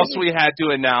something else we had to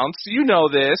announce. You know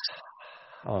this.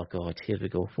 Oh God, here we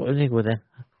go. What are we go then?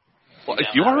 Well,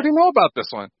 you already know about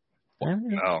this one.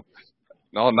 No,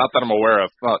 not that I'm aware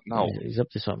of. No. Yeah, he's up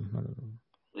to something.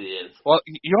 Yes. Well,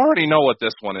 you already know what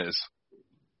this one is.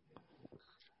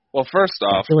 Well, first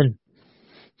off,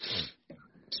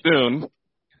 soon,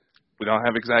 we don't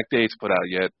have exact dates put out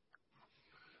yet,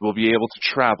 we'll be able to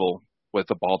travel with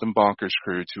the Bald and Bonkers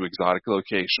crew to exotic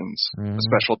locations. A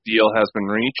special deal has been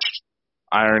reached,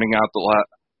 ironing out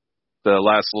the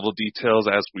last little details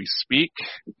as we speak.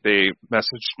 They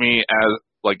messaged me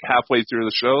halfway through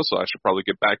the show, so I should probably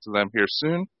get back to them here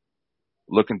soon.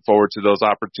 Looking forward to those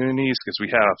opportunities because we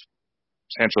have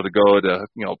potential to go to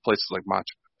places like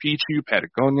Machu Picchu,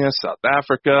 Patagonia, South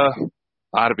Africa.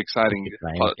 A lot of exciting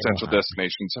potential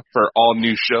destinations for all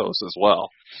new shows as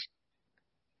well.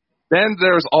 Then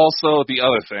there's also the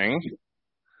other thing.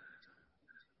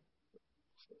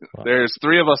 There's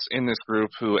 3 of us in this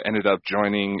group who ended up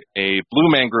joining a Blue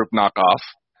Man Group knockoff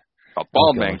called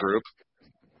Bald Man Group.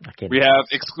 We have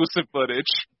exclusive footage.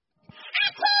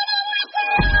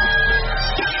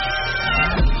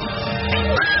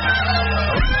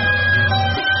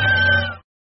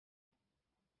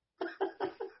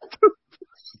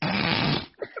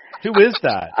 Who is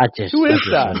that? Who is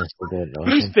that?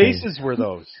 Whose faces were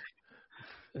those?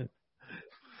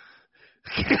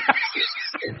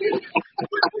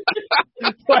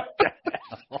 What the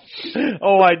hell?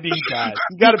 Oh, I need that.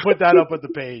 You got to put that up on the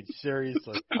page,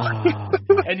 seriously.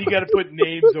 And you got to put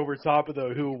names over top of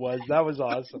who it was. That was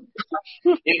awesome.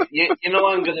 You know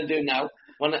what I'm going to do now?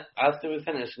 After we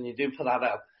finish and you do put that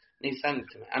up, and you send it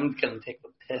to me, I'm going to take the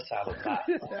piss out of that.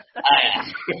 I am.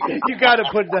 You got to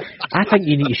put that. I think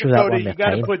you need to show that one. You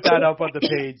got to put that up on the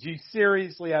page. You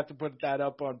seriously have to put that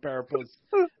up on Parapost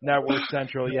Network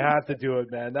Central. You have to do it,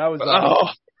 man. That was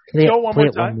awesome. Play it one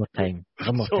more time.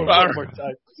 One more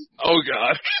time. Oh,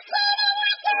 God.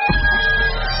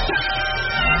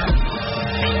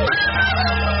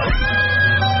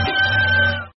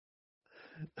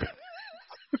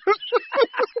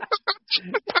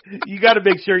 You got to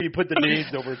make sure you put the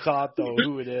names over top, though,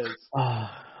 who it is. Hopefully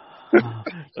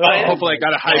I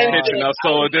got a high pitch enough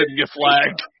so it didn't get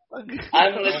flagged.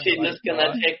 I'm literally just going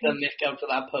to take the nick out for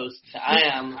that post.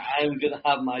 I'm going to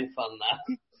have my fun now.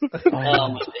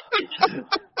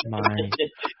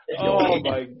 Oh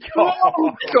my God.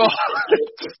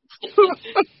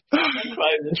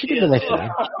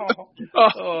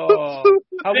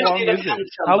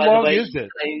 How long is it?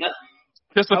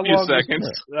 Just a few seconds.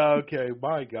 Okay,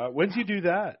 my God. When did you do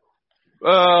that?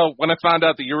 When I found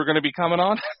out that you were going to be coming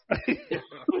on.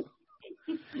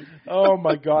 Oh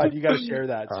my God, you got to share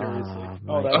that, seriously.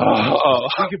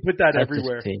 We can put that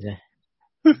everywhere.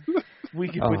 We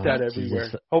can put that everywhere.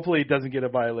 Jesus. Hopefully it doesn't get a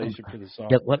violation for the song.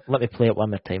 Yeah, let me play it one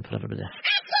more time for everybody.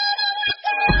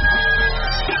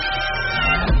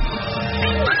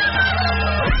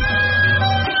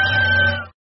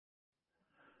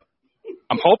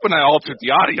 I'm hoping I altered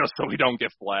the audio so we don't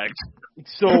get flagged.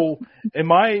 So,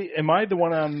 am I the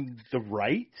one on the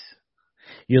right?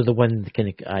 You're the one kind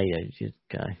of guy.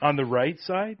 On the right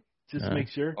side? Just to make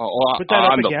sure. Oh, Put that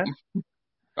up again.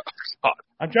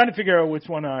 I'm trying to figure out which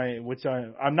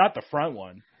I'm not the front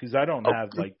one because I don't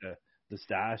have like the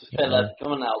stash. Philip,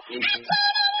 come on out, please.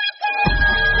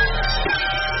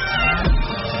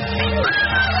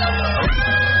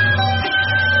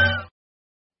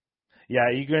 Yeah,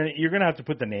 you're gonna have to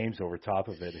put the names over top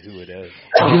of it. Who it is?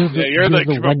 You're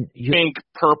the pink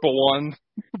purple one.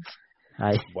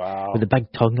 Aye. Wow. With the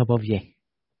big tongue above you.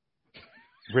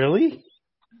 Really?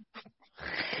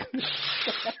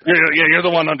 You're the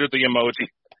one under the emoji.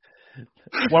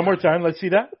 One more time. Let's see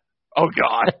that. Oh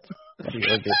God.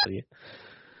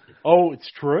 Oh,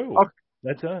 it's true. Okay.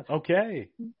 That's okay.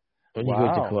 When you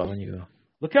go to court, when you go.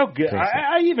 Look how good.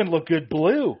 I even look good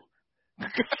blue.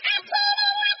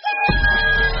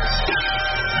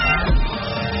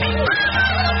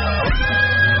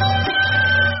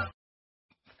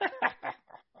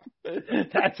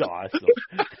 That's awesome.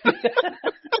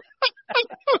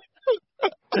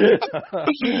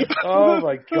 Oh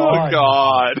my God. Oh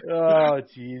God. Oh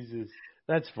Jesus.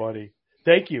 That's funny.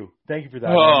 Thank you for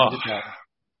that. Oh.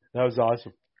 That was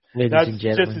awesome. Ladies That's and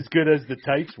gentlemen, just as good as the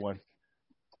tights one.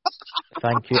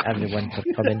 thank you everyone for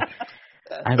coming.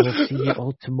 I will see you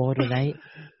all tomorrow night.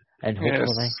 And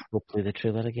hopefully we'll play the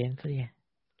trailer again for you.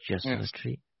 Just for a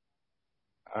treat.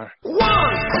 All right.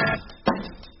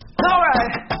 All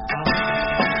right.